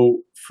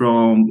control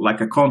from like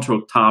a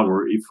control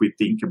tower, if we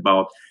think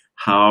about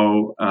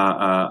how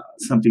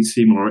something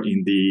similar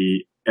in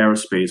the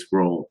aerospace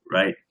world,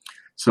 right?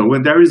 So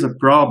when there is a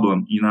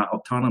problem in an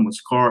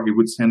autonomous car, it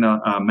would send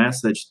a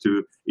message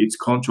to its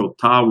control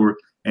tower,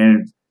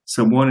 and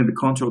someone in the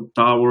control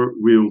tower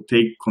will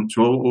take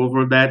control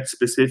over that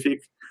specific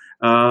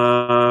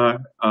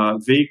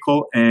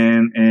vehicle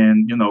and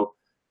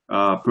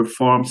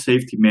perform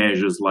safety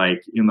measures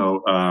like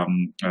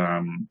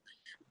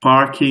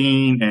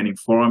parking and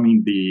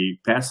informing the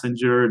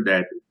passenger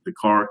that the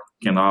car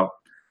cannot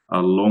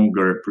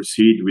longer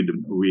proceed with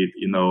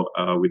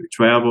the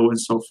travel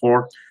and so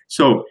forth.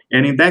 So,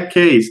 and in that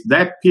case,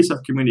 that piece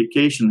of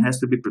communication has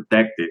to be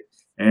protected,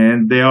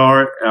 and there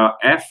are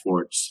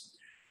efforts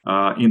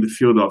in the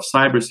field of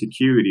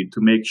cybersecurity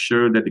to make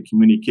sure that the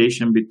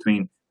communication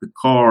between the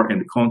car and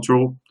the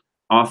control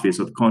office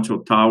or the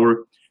control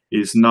tower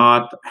is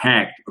not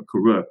hacked or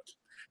corrupt.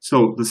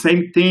 So the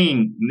same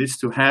thing needs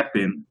to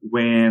happen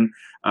when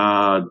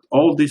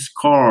all these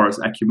cars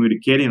are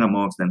communicating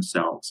amongst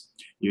themselves.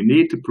 You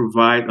need to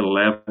provide a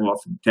level of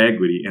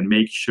integrity and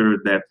make sure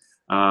that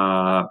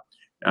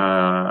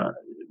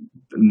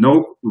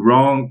no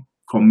wrong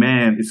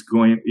command is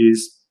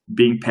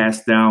being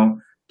passed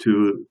down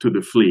to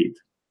the fleet.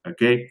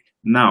 Okay.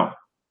 Now,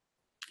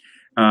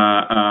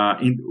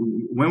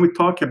 when we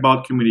talk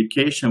about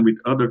communication with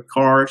other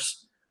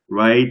cars,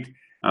 right?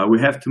 We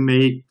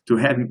need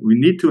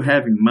to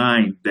have in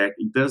mind that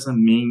it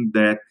doesn't mean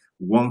that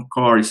one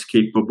car is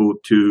capable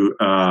to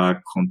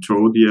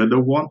control the other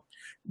one,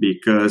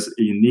 because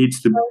it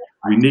needs to.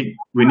 We need.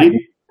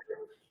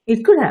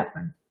 It could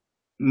happen.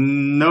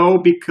 No,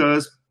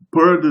 because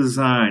per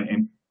design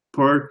and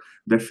per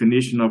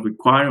definition of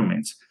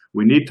requirements,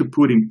 we need to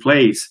put in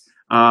place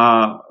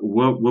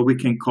what we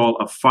can call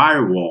a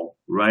firewall,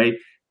 right?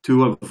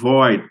 To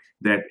avoid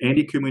that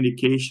any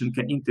communication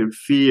can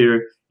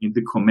interfere in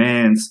the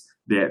commands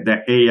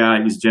that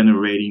AI is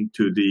generating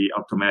to the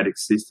automatic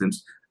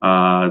systems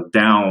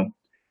down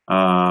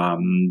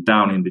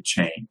in the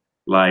chain,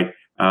 like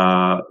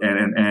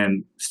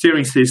and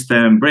steering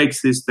system, brake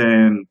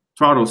system,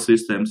 throttle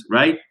systems,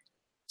 right?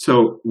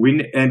 So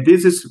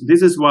this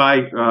is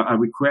why a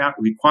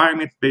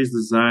requirement-based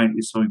design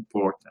is so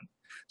important.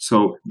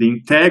 So the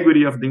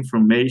integrity of the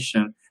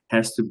information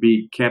has to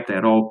be kept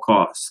at all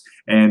costs.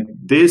 And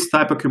this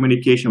type of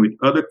communication with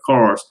other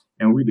cars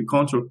and with the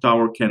control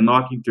tower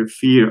cannot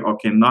interfere or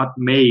cannot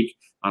make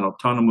an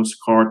autonomous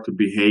car to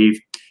behave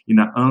in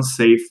an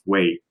unsafe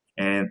way.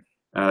 And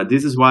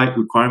this is why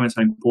requirements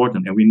are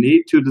important. And we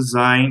need to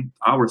design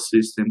our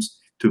systems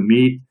to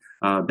meet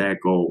that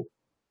goal.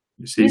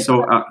 You see,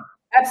 so...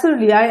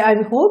 Absolutely.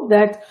 I hope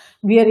that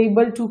we are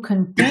able to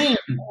contain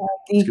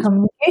the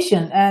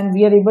communication and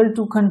we are able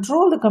to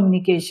control the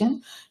communication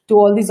to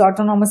all these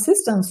autonomous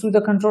systems through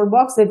the control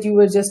box that you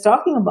were just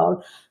talking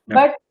about. Yeah.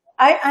 But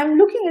I'm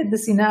looking at the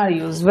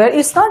scenarios where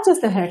it's not just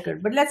the hacker,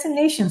 but let's say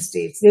nation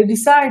states. They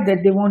decide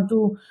that they want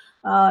to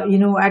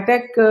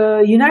attack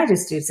United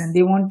States and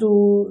they want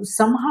to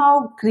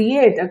somehow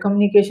create a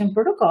communication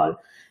protocol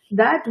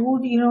that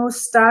would,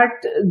 start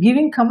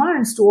giving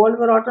commands to all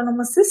of our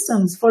autonomous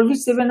systems for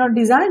which they were not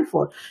designed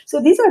for. So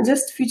these are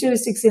just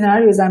futuristic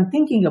scenarios I'm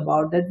thinking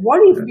about, that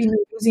what if,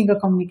 using a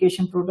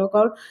communication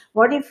protocol,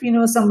 what if,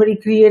 somebody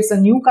creates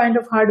a new kind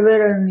of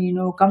hardware and,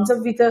 comes up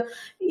with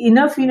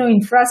enough,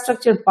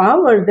 infrastructure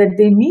power that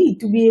they need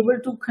to be able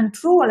to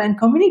control and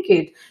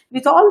communicate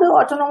with all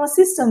the autonomous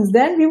systems,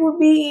 then we would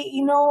be,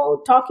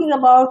 talking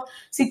about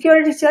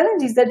security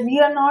challenges that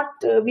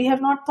we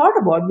have not thought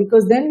about,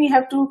 because then we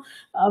have to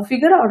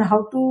figure out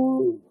how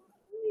to,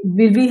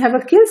 will we have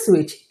a kill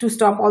switch to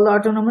stop all the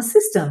autonomous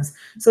systems?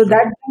 So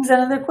that brings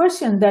another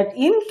question, that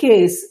in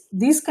case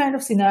these kind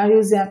of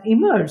scenarios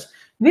emerge,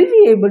 will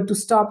we be able to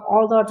stop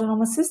all the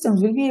autonomous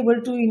systems? Will we be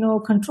able to,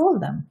 control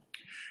them?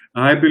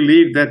 I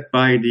believe that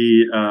by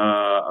the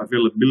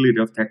availability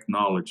of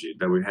technology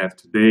that we have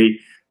today,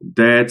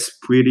 that's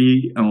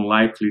pretty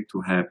unlikely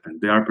to happen.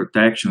 There are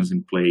protections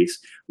in place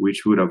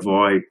which would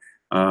avoid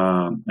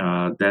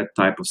that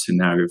type of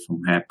scenario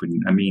from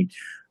happening. I mean,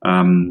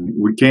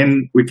 we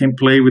can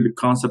play with the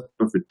concept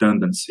of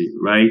redundancy,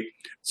 right?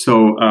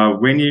 So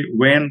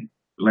when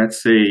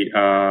let's say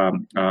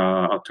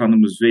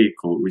autonomous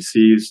vehicle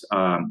receives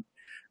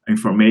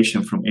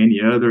information from any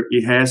other,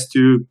 it has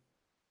to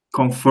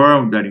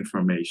confirm that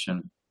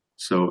information.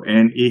 So,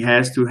 and it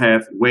has to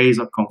have ways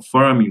of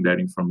confirming that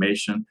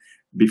information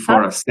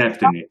before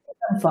accepting it.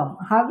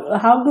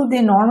 How do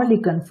they normally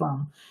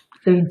confirm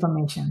the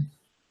information?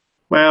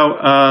 Well,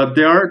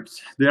 there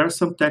are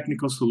some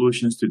technical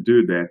solutions to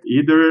do that.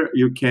 Either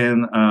you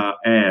can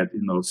add,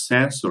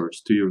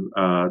 sensors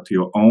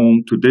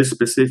to this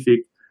specific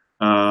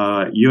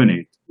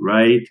unit,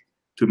 right,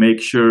 to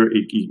make sure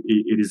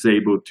it is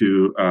able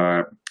to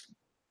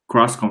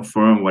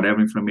cross-confirm whatever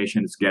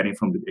information it's getting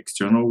from the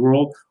external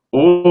world.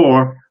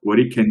 Or what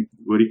it can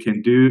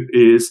do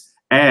is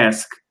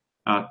ask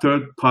a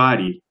third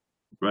party,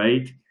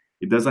 right?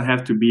 It doesn't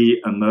have to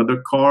be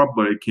another car,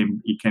 but it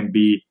can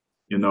be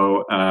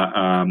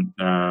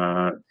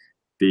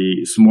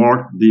the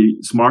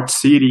smart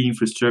city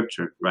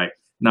infrastructure, right?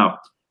 Now,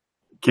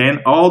 can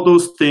all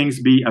those things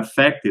be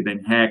affected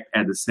and hacked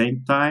at the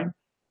same time?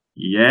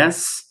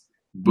 Yes,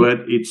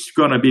 but it's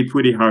gonna be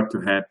pretty hard to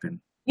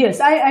happen.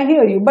 Yes, I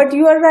hear you, but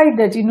you are right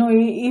that,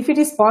 if it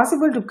is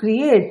possible to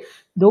create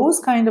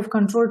those kind of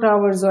control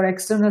towers or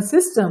external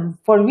system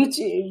to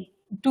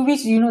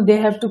which, they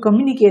have to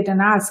communicate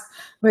and ask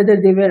whether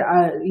they were,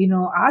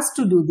 asked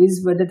to do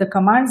this, whether the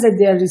commands that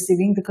they are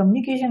receiving, the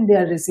communication they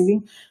are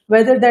receiving,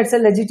 whether that's a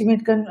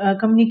legitimate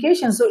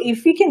communication. So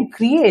if we can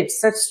create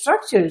such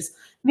structures,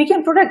 we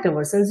can protect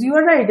ourselves. You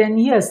are right. And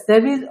yes,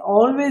 there will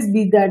always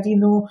be that,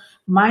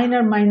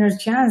 minor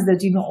chance that,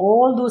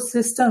 all those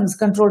systems,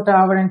 control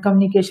tower and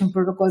communication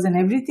protocols and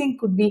everything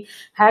could be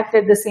hacked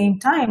at the same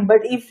time.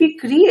 But if we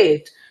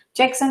create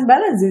checks and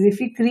balances,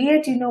 if we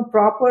create,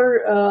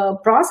 proper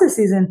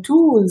processes and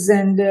tools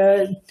and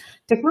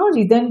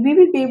technology, then we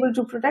will be able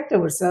to protect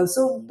ourselves.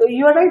 So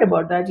you are right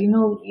about that.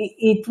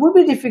 It would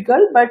be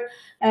difficult,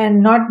 and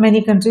not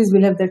many countries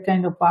will have that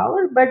kind of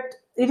power. But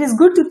it is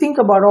good to think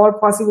about all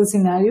possible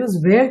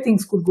scenarios where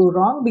things could go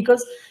wrong,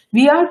 because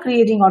we are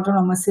creating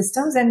autonomous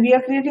systems and we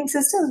are creating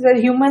systems where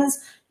humans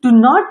do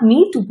not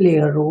need to play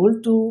a role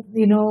to,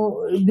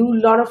 do a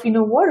lot of,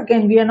 work.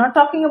 And we are not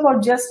talking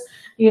about just,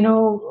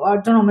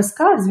 autonomous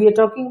cars. We are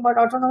talking about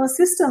autonomous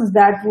systems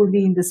that will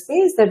be in the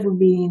space, that will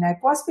be in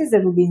aquaspace,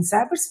 that will be in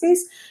cyberspace,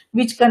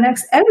 which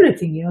connects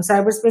everything.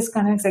 Cyberspace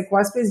connects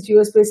aquaspace,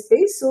 geospace,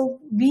 space. So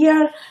we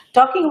are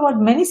talking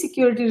about many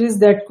security risks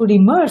that could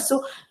emerge.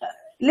 So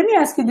let me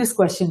ask you this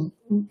question.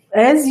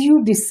 As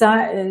you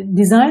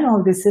design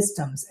all these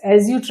systems,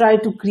 as you try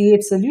to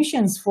create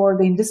solutions for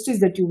the industries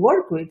that you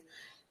work with,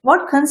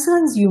 what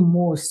concerns you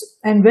most?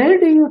 And where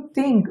do you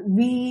think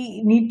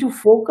we need to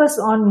focus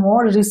on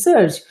more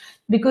research?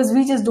 Because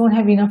we just don't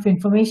have enough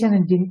information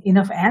and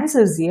enough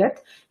answers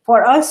yet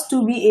for us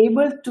to be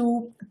able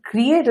to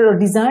create or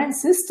design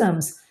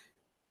systems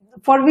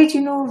for which,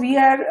 we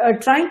are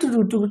trying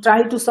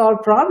to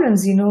solve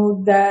problems,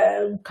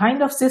 the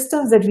kind of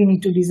systems that we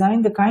need to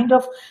design, the kind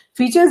of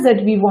features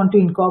that we want to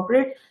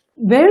incorporate,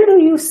 where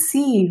do you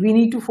see we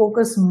need to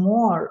focus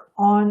more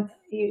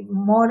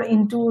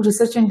into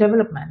research and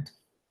development?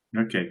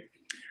 Okay.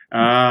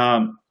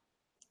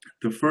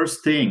 The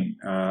first thing,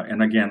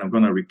 and again, I'm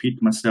going to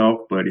repeat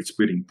myself, but it's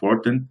pretty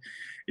important,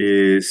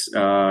 is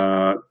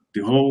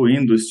the whole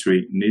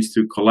industry needs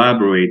to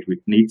collaborate with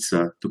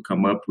NHTSA to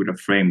come up with a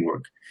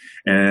framework.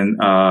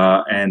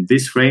 And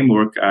this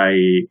framework,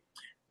 I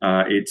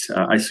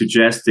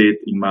suggested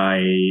in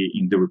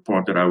the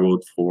report that I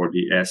wrote for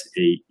the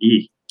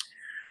SAE.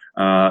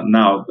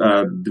 Now,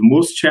 the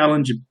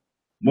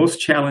most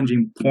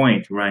challenging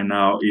point right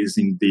now is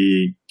in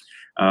the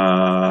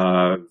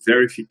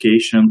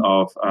verification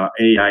of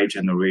AI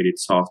generated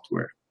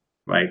software,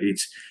 right?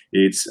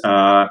 It's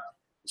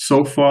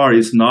so far it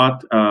is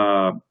not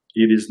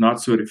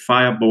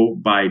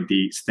certifiable by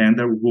the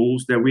standard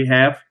rules that we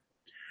have.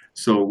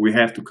 So we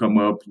have to come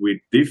up with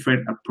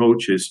different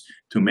approaches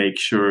to make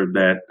sure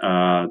that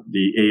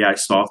the AI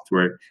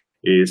software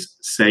is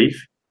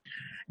safe.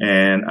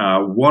 And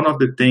one of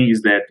the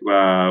things that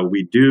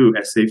we do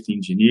as safety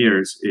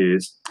engineers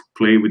is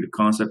play with the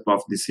concept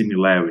of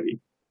dissimilarity,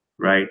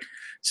 right?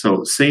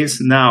 So since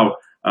now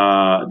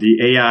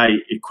the AI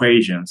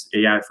equations,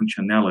 AI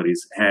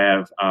functionalities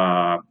have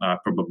a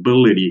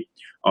probability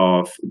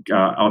of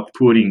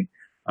outputting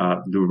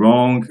the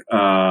wrong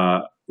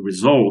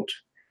result,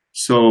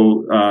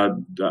 so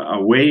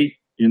a way,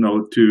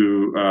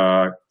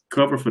 to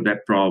cover for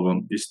that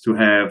problem is to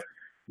have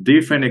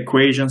different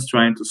equations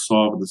trying to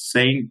solve the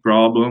same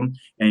problem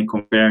and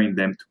comparing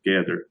them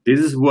together. This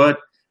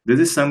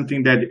is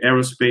something that the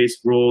aerospace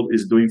world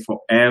is doing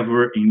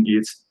forever in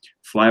its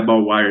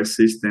fly-by-wire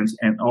systems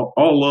and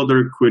all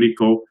other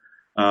critical,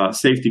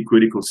 safety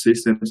critical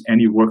systems, and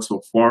it works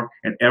so far.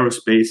 And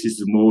aerospace is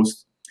the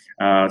most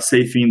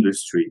safe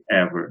industry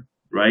ever,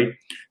 right?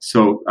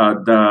 So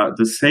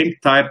the same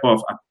type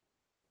of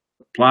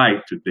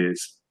apply to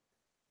this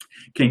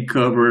can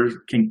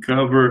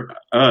cover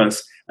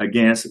us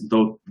against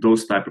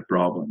those type of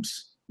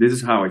problems. This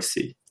is how I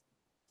see.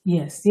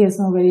 Yes,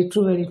 no, very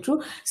true, very true.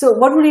 So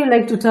what would you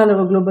like to tell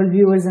our global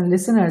viewers and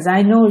listeners?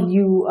 I know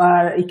you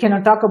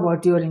cannot talk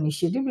about your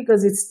initiative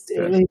because it's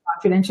very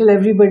confidential.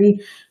 Everybody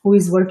who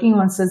is working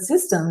on such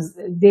systems,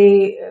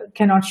 they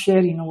cannot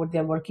share, what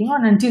they're working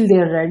on until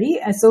they're ready.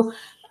 And so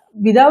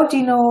without,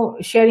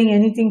 sharing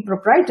anything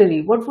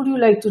proprietary, what would you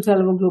like to tell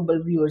our global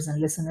viewers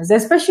and listeners,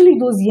 especially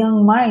those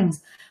young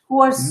minds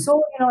who are so,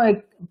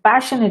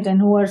 passionate and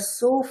who are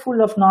so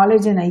full of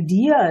knowledge and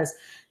ideas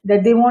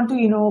that they want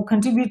to,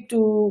 contribute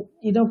to,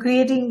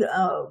 creating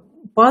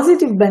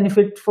positive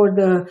benefit for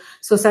the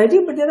society.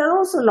 But there are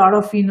also a lot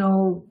of,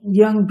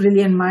 young,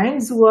 brilliant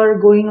minds who are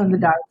going on the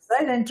dark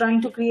side and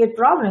trying to create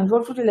problems.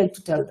 What would you like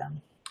to tell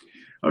them?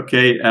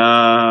 Okay.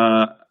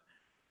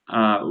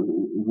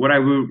 What I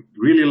would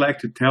really like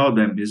to tell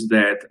them is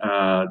that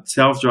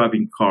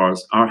self-driving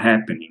cars are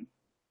happening.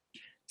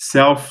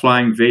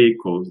 Self-flying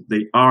vehicles,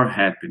 they are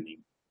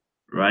happening,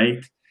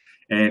 right?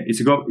 And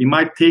it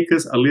might take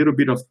us a little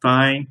bit of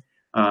time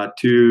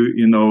to,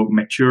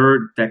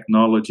 mature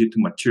technology, to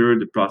mature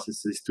the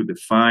processes, to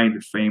define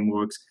the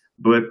frameworks,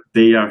 but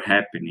they are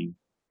happening,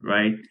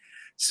 right?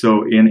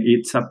 So, and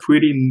it's a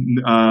pretty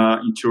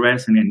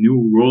interesting and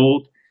new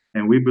road,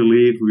 and we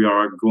believe we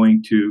are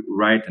going to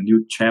write a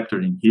new chapter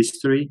in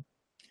history,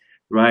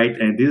 right?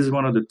 And this is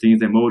one of the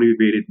things that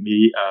motivated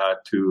me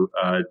to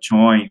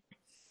join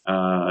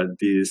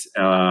this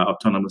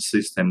autonomous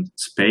system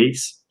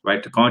space,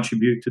 right, to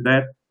contribute to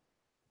that.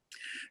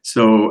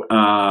 So,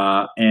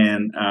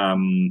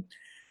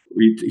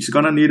 it's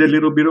going to need a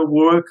little bit of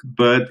work,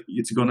 but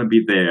it's going to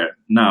be there.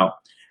 Now,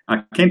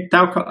 I can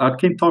talk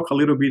a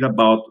little bit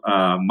about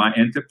my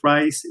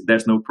enterprise.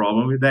 There's no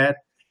problem with that.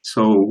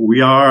 So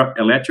we are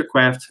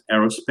Electrocraft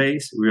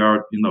Aerospace. We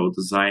are,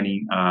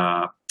 designing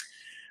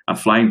a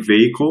flying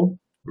vehicle,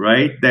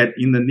 right, that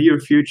in the near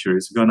future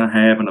is going to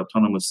have an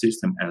autonomous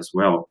system as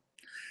well.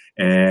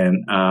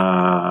 And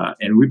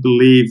we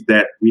believe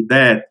that with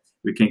that,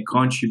 we can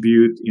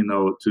contribute,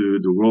 to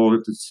the role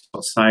of the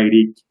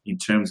society in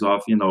terms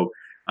of,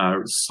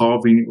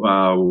 solving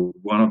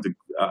one of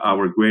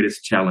our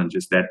greatest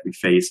challenges that we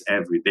face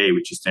every day,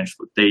 which is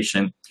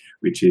transportation,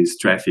 which is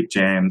traffic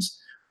jams,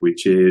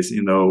 which is,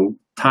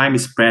 time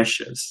is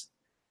precious,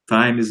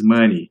 time is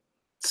money.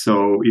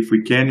 So if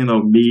we can,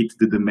 meet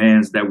the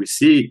demands that we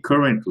see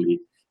currently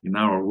in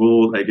our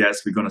world, I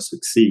guess we're going to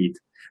succeed.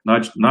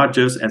 Not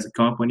just as a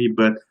company,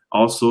 but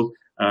also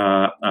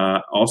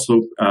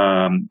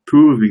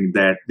proving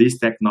that this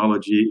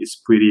technology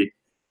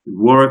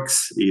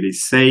works, it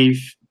is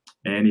safe,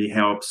 and it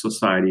helps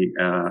society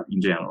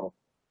in general.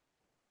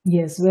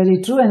 Yes,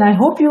 very true. And I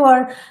hope you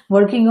are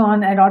working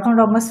on an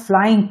autonomous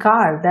flying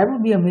car. That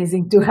would be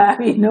amazing to have,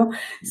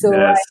 So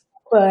yes.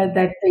 I hope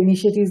that the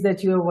initiatives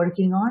that you are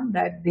working on,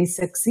 that they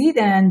succeed.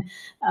 And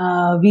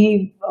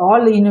we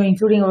all,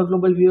 including our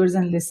global viewers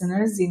and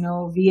listeners,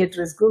 we at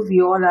Risk Group, we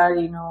all are,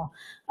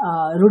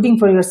 rooting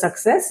for your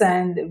success,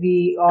 and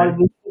we all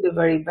wish you the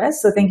very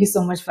best. So thank you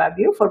so much,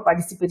 Fabio, for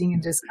participating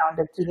in Risk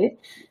Roundup today.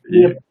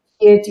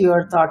 appreciate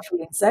your thoughtful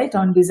insight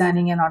on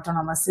designing an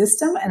autonomous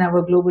system, and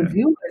our global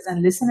viewers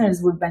and listeners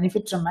would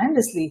benefit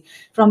tremendously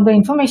from the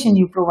information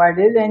you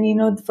provided and,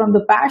 from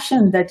the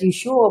passion that you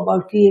show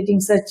about creating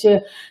such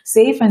a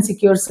safe and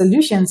secure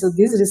solution. So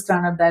this Risk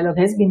Roundup Dialogue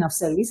has been of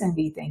service, and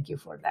we thank you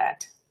for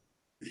that.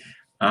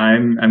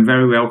 I'm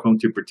very welcome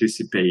to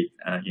participate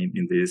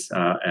in this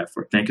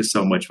effort. Thank you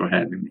so much for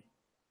having me.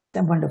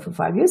 Wonderful,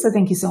 Fabio. So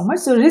thank you so much.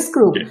 So Risk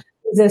Group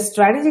is a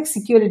strategic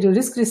security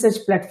risk research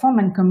platform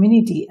and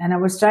community, and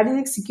our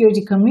strategic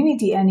security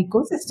community and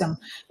ecosystem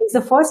is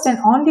the first and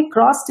only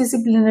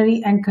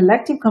cross-disciplinary and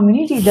collective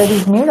community that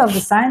is made of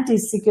the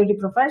scientists, security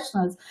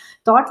professionals,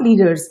 thought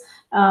leaders,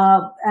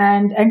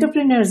 and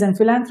entrepreneurs and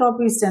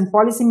philanthropists and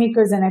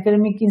policymakers and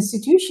academic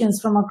institutions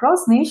from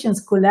across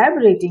nations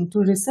collaborating to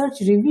research,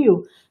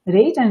 review,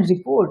 rate, and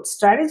report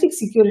strategic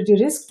security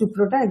risk to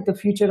protect the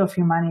future of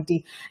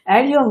humanity.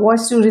 Add your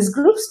voice to Risk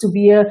Groups to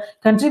be a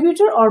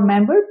contributor or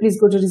member. Please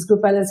go to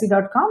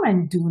riskgroupllc.com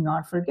and do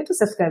not forget to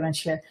subscribe and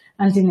share.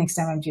 Until next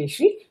time, I'm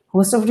Jayashree,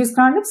 host of Risk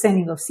Roundup,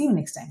 signing off. See you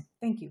next time.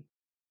 Thank you.